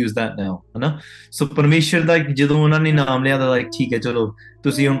couldn't refuse that now ਹੈ ਨਾ so ਪਰਮੇਸ਼ਰ ਦਾ ਜਦੋਂ ਉਹਨਾਂ ਨੇ ਨਾਮ ਲਿਆ ਤਾਂ like ਠੀਕ ਹੈ ਚਲੋ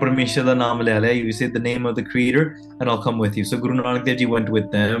ਤੁਸੀਂ ਹੁਣ ਪਰਮੇਸ਼ਰ ਦਾ ਨਾਮ ਲੈ ਲਿਆ you said the name of the creator and I'll come with you so Guru Nanak Dev Ji went with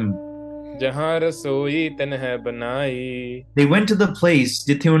them ਜਹਾਂ ਰਸੋਈ ਤਨਹਿ ਬਣਾਈ they went to the place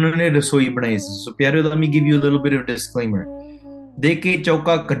ਜਿੱਥੇ ਉਹਨਾਂ ਨੇ ਰਸੋਈ ਬਣਾਈ ਸੀ so ਪਿਆਰਿਓ let me give you a little bit of a disclaimer ਦੇ ਕੇ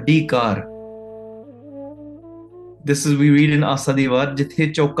ਚੌਕਾ ਕੱਢੀ ਕਾਰ this is we read in ਆਸਾ ਦੀ ਵਾਰ ਜਿੱਥੇ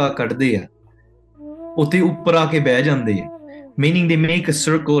ਚੌਕਾ ਕੱਢਦੇ ਆ ਉੱਥੇ ਉੱਪਰ ਆ ਕੇ ਬਹਿ ਜਾਂਦੇ ਆ meaning they make a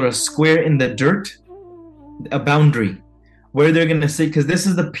circle or a square in the dirt a boundary where they're going to sit because this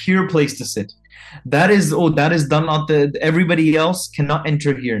is the pure place to sit that is done not everybody else cannot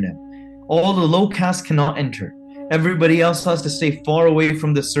enter here now all the low caste cannot enter everybody else has to stay far away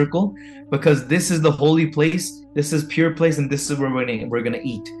from the circle because this is the holy place This is pure place, and this is where we're gonna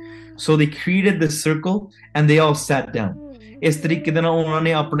eat. So they created this circle, and they all sat down. ਇਸ ਤਰੀਕੇ ਦੇ ਨਾਲ ਉਹਨਾਂ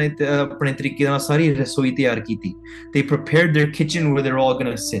ਨੇ ਆਪਣੇ ਤਰੀਕੇ ਨਾਲ ਸਾਰੀ ਰਸੋਈ ਤਿਆਰ ਕੀਤੀ. They prepared their kitchen where they're all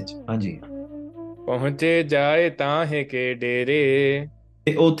gonna sit. ਹਾਂਜੀ. ਪਹੁੰਚੇ ਜਾਏ ਤਾਂਹੇ ਕੇ ਡੇਰੇ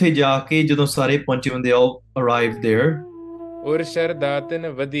ਤੇ ਉੱਥੇ ਜਾ ਕੇ ਜਦੋਂ ਸਾਰੇ ਪਹੁੰਚੇ ਹੁੰਦੇ, all arrived there. ਔਰ ਸ਼ਰਧਾ ਤਿਨ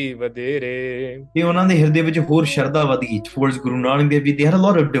ਵਧੀ ਵਧੇਰੇ ਤੇ ਉਹਨਾਂ ਦੇ ਹਿਰਦੇ ਵਿੱਚ ਹੋਰ ਸ਼ਰਧਾ ਵਧ ਗਈ towards Guru Nanak Dev Ji. They had a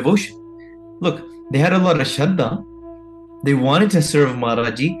lot of devotion. Look, they had a lot of shraddha. They wanted to serve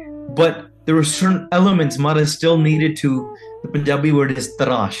Maharaj Ji, but there were certain elements Maharaj still needed to, the Punjabi word is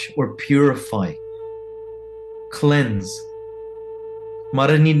tarash, or purify, cleanse.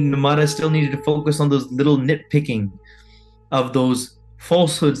 Maharaj still needed to focus on those little nitpicking of those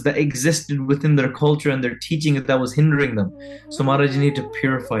falsehoods that existed within their culture and their teaching that was hindering them. So Maharaj needed to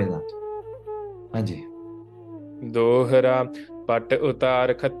purify that. Haji. ਦੋਹਰਾ ਪਟ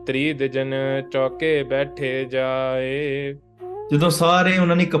ਉਤਾਰ ਖੱਤਰੀ ਦੇ ਜਨ ਚੌਕੇ ਬੈਠੇ ਜਾਏ ਜਦੋਂ ਸਾਰੇ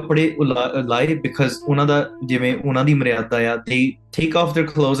ਉਹਨਾਂ ਨੇ ਕੱਪੜੇ ਲਾਏ, because ਉਹਨਾਂ ਦਾ ਜਿਵੇਂ ਉਹਨਾਂ ਦੀ ਮਰਿਆਦਾ ਆ, they take off their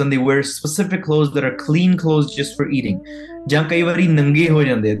clothes and they wear specific clothes that are clean clothes just for eating. ਜਾਂ ਕਈ ਵਾਰੀ ਨੰਗੇ ਹੋ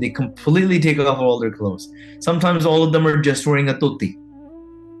ਜਾਂਦੇ, they completely take off all their clothes. Sometimes all of them are just wearing a dhoti.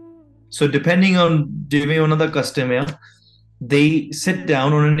 So depending on ਜਿਵੇਂ ਉਹਨਾਂ ਦਾ custom ਆ, they sit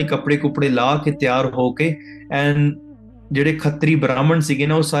down, ਉਹਨਾਂ ਨੇ ਕੱਪੜੇ ਕੁਪੜੇ ਲਾ ਕੇ ਤਿਆਰ ਹੋ ਕੇ, and ਜਿਹੜੇ ਖੱਤਰੀ ਬ੍ਰਾਹਮਣ ਸੀਗੇ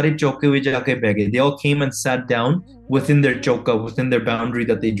ਨਾ, ਉਹ ਸਾਰੇ ਚੌਕੇ ਵਿੱਚ ਆ ਕੇ ਬਹਿ ਗਏ. They all came and sat down within their chokka, within their boundary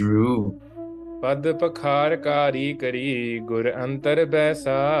that they drew. ਪਦ ਪਖਾਰ ਕਾਰੀ ਕਰੀ ਗੁਰ ਅੰਤਰ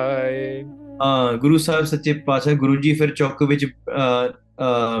ਬੈਸਾਏ ਗੁਰੂ ਸਾਹਿਬ ਸੱਚੇ ਪਾਤਸ਼ਾਹ ਗੁਰੂ ਜੀ ਫਿਰ ਚੌਕ ਵਿੱਚ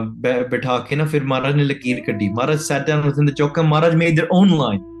ਬਿਠਾ ਕੇ ਨਾ ਫਿਰ ਮਹਾਰਾਜ ਨੇ ਲਕੀਰ ਕੱਢੀ. Maharaj sat down within the chokka. Maharaj made their own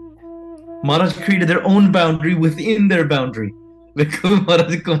line. Maharaj created their own boundary within their boundary. ਵੇਖੋ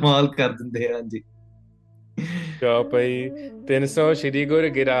ਮਹਾਰਾਜ ਕਮਾਲ ਕਰ ਦਿੰਦੇ ਆ. ਹਾਂਜੀ. ਚੌਪਈ 300 ਸ਼੍ਰੀ ਗੁਰ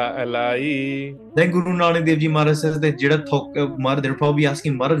ਗਿਰਾ ਅਲਾਈ Then Guru Nanak Dev Ji Maharaj says that ਜਿਹੜਾ Maharaj, they're probably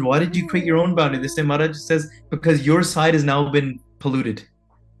asking, Maharaj, why did you create your own boundary? This time Maharaj says, because your side has now been polluted.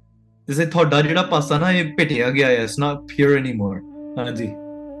 They say ਤੁਹਾਡਾ ਜਿਹੜਾ ਪਾਸਾ ਨਾ ਇਹ ਭਿਟਿਆ ਗਿਆ ਹੈ, it's not pure anymore. ਹਾਂਜੀ.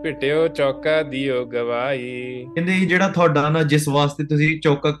 ਭਿਟਿਓ ਚੌਕਾ ਦਿਓ ਗਵਾਈ ਕਹਿੰਦੇ ਜਿਹੜਾ ਤੁਹਾਡਾ ਨਾ ਜਿਸ ਵਾਸਤੇ ਤੁਸੀਂ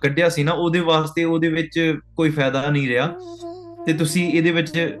ਚੌਕਾ ਕੱਢਿਆ ਸੀ ਨਾ, ਉਹਦੇ ਵਾਸਤੇ ਉਹਦੇ ਵਿੱਚ ਕੋਈ ਫਾਇਦਾ ਨਹੀਂ ਰਿਹਾ, ਤੇ ਤੁਸੀਂ ਇਹਦੇ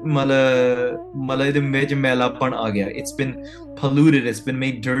ਵਿੱਚ ਮਤਲਬ ਇਹਦੇ ਵਿੱਚ ਮੈਲਾਪਣ ਆ ਗਿਆ. It's been polluted, it's been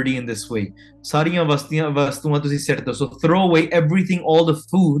made dirty in this way. ਸਾਰੀਆਂ ਵਸਤੂਆਂ ਤੁਸੀਂ ਸਿੱਟ ਦਿਓ. So throw away everything, all the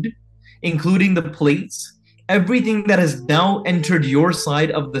food, including the plates, everything that has now entered your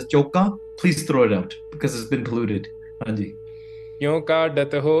side of the chokka, please throw it out because it's been polluted. ਹਾਂਜੀ. ਕਿਉਂ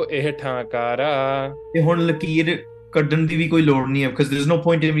ਕਾਢਤ ਹੋ ਇਹ ਠਾਂਕਾਰਾ ਤੇ ਹੁਣ ਲਕੀਰ ਕੱਢਣ ਦੀ ਵੀ ਕੋਈ ਲੋੜ ਨਹੀਂ ਹੈ, because there's no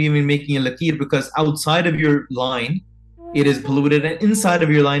point in even making a ਲਕੀਰ, because outside of your line it is polluted, and inside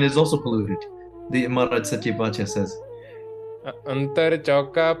of your line is also polluted. The Maharaj Sache Pacha says. ਅੰਤਰ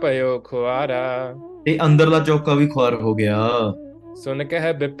ਚੌਕਾ ਭਇਓ ਖੁਆਰਾ ਇਹ ਅੰਦਰਲਾ ਚੌਕਾ ਵੀ ਖੁਆਰ ਹੋ ਗਿਆ. ਸੁਨ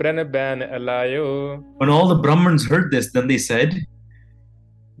ਕਹਿ ਬਿਪਰਨ ban ਅਲਾਇਓ When all the Brahmins heard this, then they said,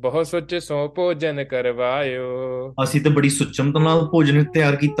 ਬਹੁਤ ਸੁੱਚ ਸੋ ਭੋਜਨ ਕਰਵਾਇਓ ਅਸੀਂ ਤਾਂ ਬੜੀ ਸੁਚਮਤਾ ਨਾਲ ਭੋਜਨ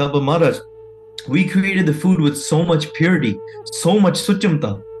ਤਿਆਰ ਕੀਤਾ. But Maharaj, we created the food with so much purity, so much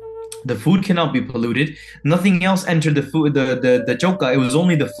suchamta. The food cannot be polluted. Nothing else entered the food, the chokka. It was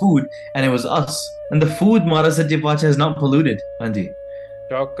only the food, and it was us. And the food, Maharaj Sache Pacha, is not polluted. ਹਾਂਜੀ.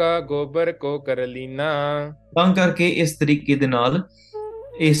 ਚੌਕਾ ਗੋਬਰ ਕੋ ਕਰ ਲੀਨਾ ਤਾਂ ਕਰਕੇ ਇਸ ਤਰੀਕੇ ਦੇ ਨਾਲ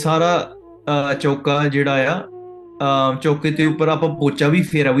ਇਹ ਸਾਰਾ ਚੌਕਾ ਜਿਹੜਾ ਆ, ਚੌਕੇ ਦੇ ਉੱਪਰ ਆਪਾਂ ਪੋਚਾ ਵੀ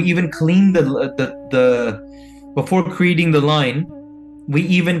ਫੇਰਾ. We even cleaned the before creating the line, we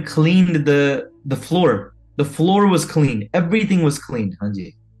even cleaned the floor. The floor was clean. Everything was clean.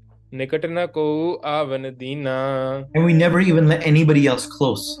 ਹਾਂਜੀ. ਨਿਕਟ ਨ ਕੋ ਆਵਨ ਦੀਨਾ And we never even let anybody else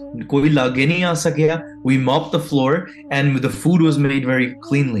close. ਕੋਈ ਲਾਗੇ ਨਹੀਂ ਆ ਸਕਿਆ. We mopped the floor and the food was made very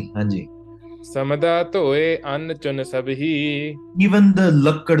cleanly. ਹਾਂਜੀ. ਸਮਦਾ ਧੋਏ ਅੰਨ ਚੁਨ ਸਭੀ Even the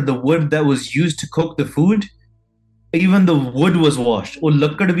lakkad, the wood that was used to cook the food, even the wood was washed. ਉਹ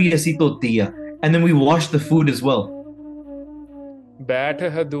ਲੱਕੜ ਵੀ ਅਸੀਂ ਧੋਤੀ ਆ. And then we washed the food as well. ਬੈਠ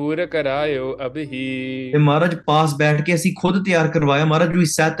ਹਦੂਰ ਕਰਾਇਓ ਅਬਹੀ ਤੇ ਮਹਾਰਾਜ ਪਾਸ ਬੈਠ ਕੇ ਅਸੀਂ ਖੁਦ ਤਿਆਰ ਕਰਵਾਇਆ. ਮਹਾਰਾਜ, we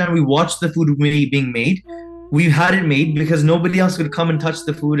sat down, we watched the food being made. We had it made because nobody else could come and touch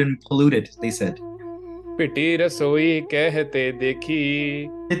the food and pollute it, they said. ਭਿਟੀ ਰਸੋਈ ਕਹਿਤੇ ਦੇਖੀ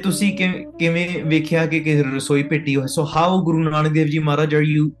ਤੇ ਤੁਸੀਂ ਕਿਵੇਂ ਵੇਖਿਆ ਕਿ ਰਸੋਈ ਭਿੱਟੀ ਹੋਈ? So how, Guru Nanak Dev Ji Maharaj, are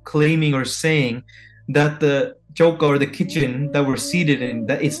you claiming or saying that the chokka or the kitchen that we're seated in,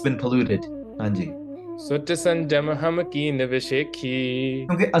 that it's been polluted? ਹਾਂਜੀ. ਸੁਚ ਸੰਜਮ ਹਮ ਕੀਨ ਵਿਸ਼ੇਖੀ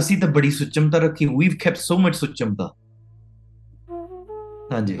ਕਿਉਂਕਿ ਅਸੀਂ ਤਾਂ ਬੜੀ ਸੁਚਮਤਾ ਰੱਖੀ. We've kept so much ਸੁਚਮਤਾ.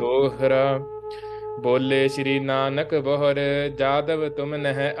 ਹਾਂਜੀ. ਦੋਹਰਾ ਬੋਲੇ ਸ਼੍ਰੀ ਨਾਨਕ ਬੋਹਰ ਜਾਦਵ ਤੁਮ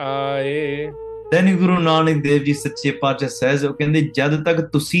ਨਹਿ ਆਏ Then Guru Nanak Dev Ji Sache Pacha says, ਉਹ ਕਹਿੰਦੇ ਜਦ ਤੱਕ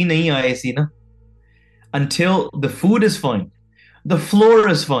ਤੁਸੀਂ ਨਹੀਂ ਆਏ ਸੀ ਨਾ, until the food is fine, the floor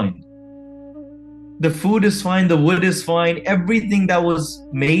is fine, the food is fine, the wood is fine, everything that was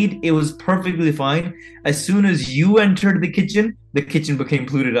made, it was perfectly fine. As soon as you entered the kitchen became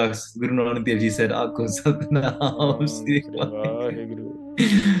polluted. As Guru Nanak Dev Ji said, Aako Satnam Sri Waheguru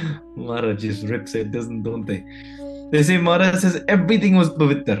Maharaj just rips it, don't they? They say Maharaj says everything was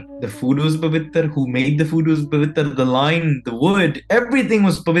pavitr. The food was pavitr. Who made the food was pavitr. The line, the wood, everything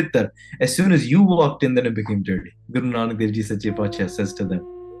was pavitr. As soon as you walked in, then it became dirty. Guru Nanak Dev Ji Sache Paatshah says to them,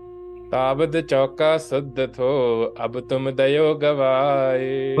 ਤਾਵਦ ਚੌਕਾ ਸੁਧ ਥੋ ਅਬ ਤੁਮ ਦਇਓ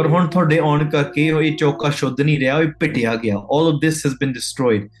ਗਵਾਏ ਪਰ ਹੁਣ ਤੁਹਾਡੇ ਆਉਣ ਕਰਕੇ ਇਹ ਚੌਕਾ ਸ਼ੁੱਧ ਨਹੀਂ ਰਿਹਾ, ਇਹ ਪਿਟਿਆ ਗਿਆ. All of this has been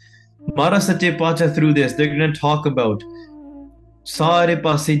destroyed. Maharaj Sache Paatshah through this, they're going to talk about ਸਾਰੇ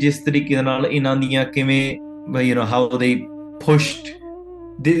ਪਾਸੇ ਜਿਸ ਤਰੀਕੇ ਨਾਲ ਇਹਨਾਂ ਦੀਆਂ ਕਿਵੇਂ, you know, how they pushed,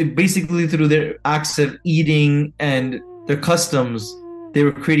 they basically through their acts of eating and their customs, they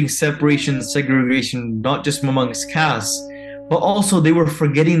were creating separation, segregation, not just amongst castes, but also they were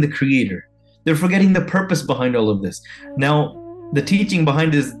forgetting the creator. They're forgetting the purpose behind all of this. Now, the teaching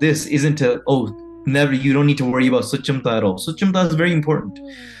behind this isn't to, never, you don't need to worry about Suchamta at all. Suchamta is very important.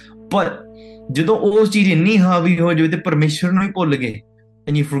 But ਜਦੋਂ ਉਸ ਚੀਜ਼ ਇੰਨੀ ਹਾਵੀ ਹੋ ਜਾਵੇ ਤੇ ਪਰਮੇਸ਼ਰ ਨੂੰ ਹੀ ਭੁੱਲ ਗਏ,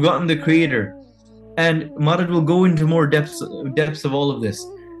 and you've forgotten the creator, and Maharaj will go into more depths of all of this.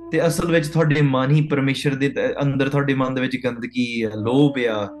 ਤੇ ਅਸਲ ਵਿੱਚ ਤੁਹਾਡੇ ਮਨ ਹੀ ਪਰਮੇਸ਼ਰ ਦੇ ਅੰਦਰ, ਤੁਹਾਡੇ ਮਨ ਦੇ ਵਿੱਚ ਗੰਦਗੀ ਆ, ਲੋਭ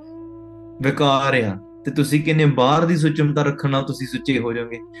ਆ, ਵਿਕਾਰ ਆ, ਤੇ ਤੁਸੀਂ ਕਿੰਨੇ ਬਾਹਰ ਦੀ ਸੁਚਮਤਾ ਰੱਖਣ ਨਾਲ ਤੁਸੀਂ ਸੁੱਚੇ ਹੋ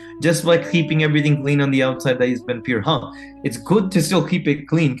ਜਾਓਗੇ. Just by keeping everything clean on the outside that has been pure. It's good to still keep it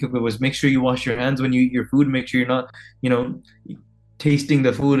clean. Make sure you wash your hands when you eat your food. Make sure you're not, you know, tasting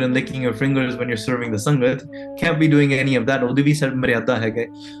the food and licking your fingers when you're serving the sangat. Can't be doing any of that. ਉਹਦੇ ਵੀ ਸਾਡ ਮਰਿਆਦਾ ਹੈਗਾ.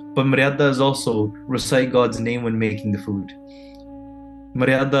 But Maryada is also recite God's name when making the food.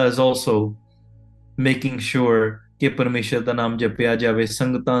 Maryada is also making sure ਕਿ ਪਰਮੇਸ਼ਰ ਦਾ ਨਾਮ ਜਪਿਆ ਜਾਵੇ,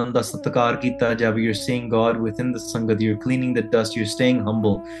 ਸੰਗਤਾਂ ਦਾ ਸਤਿਕਾਰ ਕੀਤਾ ਜਾਵੇ. You're seeing God within the sangat. You're cleaning the dust. You're staying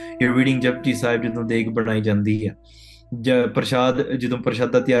humble. You're reading Japji Sahib ਜਦੋਂ ਦੇਗ ਬਣਾਈ ਜਾਂਦੀ ਹੈ. ਜਦੋਂ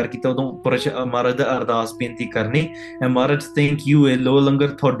ਪ੍ਰਸ਼ਾਦਾ ਤਿਆਰ ਕੀਤਾ ਉਦੋਂ ਮਹਾਰਾਜ ਦਾ ਅਰਦਾਸ ਬੇਨਤੀ ਕਰਨੀ, and Maharaj thank you, ਇਹ ਲੋ ਲੰਗਰ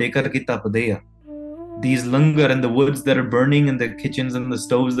ਤੁਹਾਡੇ ਕਰਕੇ ਤਪਦੇ ਆ. These langar and the woods that are burning and the kitchens and the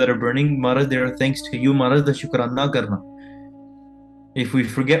stoves that are burning, Maharaj, they are thanks to you. Maharaj ਦਾ ਸ਼ੁਕਰਾਨਾ ਕਰਨਾ. If we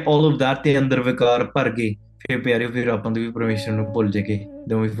forget all of that, ਤੇ ਅੰਦਰ ਵਿਕਾਰ ਭਰ ਗਏ, ਫਿਰ ਪਿਆਰਿਓ ਫਿਰ ਆਪਾਂ ਵੀ ਪਰਮੇਸ਼ਰ ਨੂੰ ਭੁੱਲ ਜਾਗੇ.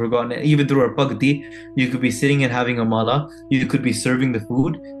 Then we've forgotten it. Even through our bhakti, you could be sitting and having a mala, you could be serving the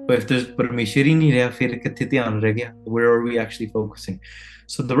food, but if there's parmeshwar hi nahi raha, fir kitthe dhyan reh gaya? Where are we actually focusing?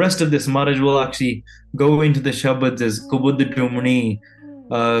 So the rest of this Maharaj will actually go into the shabads as kubud dumni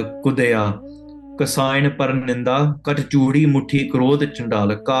kudaya kasain par ninda kat chudi muthi krodh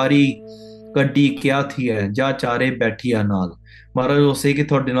chandal kari kaddi kya thi hai ja chare baithiya naal. Maharaj will say ਕਿ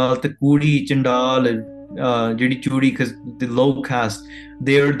ਤੁਹਾਡੇ ਨਾਲ ਤੇ ਕੂੜੀ ਚੰਡਾਲ ਜਿਹੜੀ ਚੂੜੀ, because the low caste,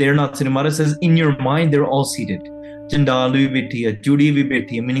 they're not sitting. Maharaj says in your mind they're all seated. Chandal vi baithi hai, chudi vi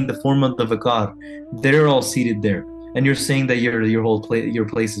baithi hai, meaning the form of the vikar, they're all seated there, and you're saying that your whole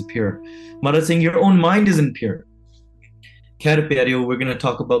place is pure. Maharaj saying your own mind isn't pure. Khair pyareo, we're going to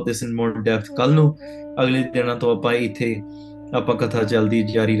talk about this in more depth. Kal nu agle dina to ਆਪਾਂ ਇੱਥੇ ਆਪਾਂ ਕਥਾ ਜਲਦੀ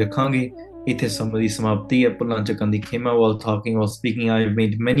ਜਾਰੀ ਰੱਖਾਂਗੇ. ਇੱਥੇ ਸਮੇਂ ਦੀ ਸਮਾਪਤੀ ਹੈ. ਭੁੱਲਾਂ ਚੱਕਣ ਦੀ ਖੇਮਾ. while speaking, I have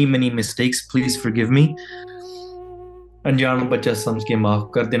made many mistakes. Please forgive me. ਅਣਜਾਣ ਬੱਚਾ ਸਮਝ ਕੇ ਮਾਫ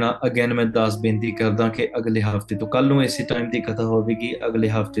ਕਰ ਦੇਣਾ. ਅਗੇਨ ਮੈਂ ਦਾਸ ਬੇਨਤੀ ਕਰਦਾ ਕਿ ਅਗਲੇ ਹਫਤੇ ਤੋਂ, ਕੱਲ ਨੂੰ ਇਸੇ ਟਾਈਮ ਦੀ ਕਥਾ ਹੋਵੇਗੀ, ਅਗਲੇ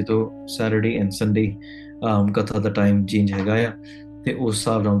ਹਫਤੇ ਤੋਂ ਸੈਟਰਡੇ ਐਂਡ ਸੰਡੇ ਕਥਾ ਦਾ ਟਾਈਮ ਚੇਂਜ ਹੈਗਾ ਆ, ਤੇ ਉਸ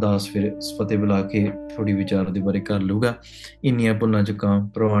ਹਿਸਾਬ ਨਾਲ ਦਾਸ ਫਿਰ ਫਤਿਹ ਬੁਲਾ ਕੇ ਥੋੜੀ ਵਿਚਾਰ ਦੇ ਬਾਰੇ ਕਰ ਲੂਗਾ. ਇੰਨੀਆਂ ਭੁੱਲਾਂ ਚੁੱਕਾਂ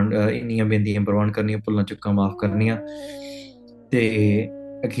ਪ੍ਰਵਾਨ, ਇੰਨੀਆਂ ਬੇਨਤੀਆਂ ਪ੍ਰਵਾਨ ਕਰਨੀਆਂ, ਭੁੱਲਾਂ ਚੁੱਕਾਂ ਮਾਫ ਕਰਨੀਆਂ, ਤੇ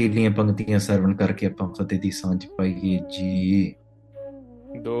ਅਖੀਰਲੀਆਂ ਪੰਕਤੀਆਂ ਸਰਵਣ ਕਰਕੇ ਆਪਾਂ ਫਤਿਹ ਦੀ ਸਾਂਝ ਪਾਈਏ ਜੀ.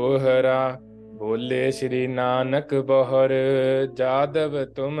 ਦੋਹਰਾ ਬੋਲੇ ਸ਼੍ਰੀ ਨਾਨਕ ਬਹੁਰ ਜਾਦਵ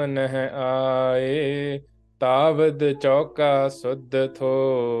ਤੁਮ ਨਹ ਆਏ, ਤਾਵਦ ਚੌਕਾ ਸੁਧ ਥੋ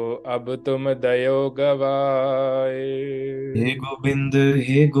ਅਬ ਤੁਮ ਦਇਓ ਗਵਾਏ. हे गोविंद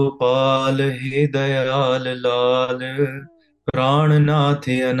हे गोपाल हे दयाल लाल, प्राणनाथ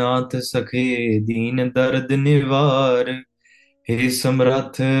अनाथ सखे दीन दर्द निवार, हे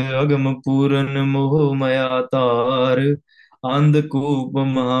समरथ अगम पूरन मोह मया तार, अंधकूप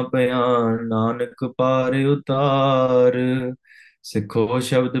महाभयान नानक पार उतार, सिखो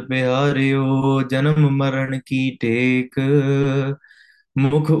शब्द बिहारियो जन्म मरण की टेक,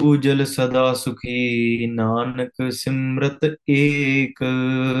 मुख उजल सदा सुखी नानक सिमरत एक.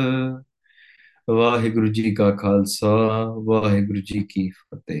 वाहिगुरु जी का खालसा, वाहिगुरु जी की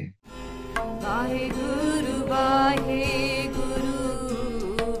फतेह. ਵਾਹਿਗੁਰੂ ਵਾਹਿਗੁਰੂ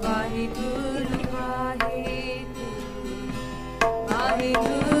ਵਾਹਿਗੁਰੂ ਵਾਹਿਗੁਰੂ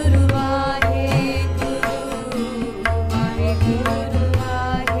ਵਾਹਿਗੁਰੂ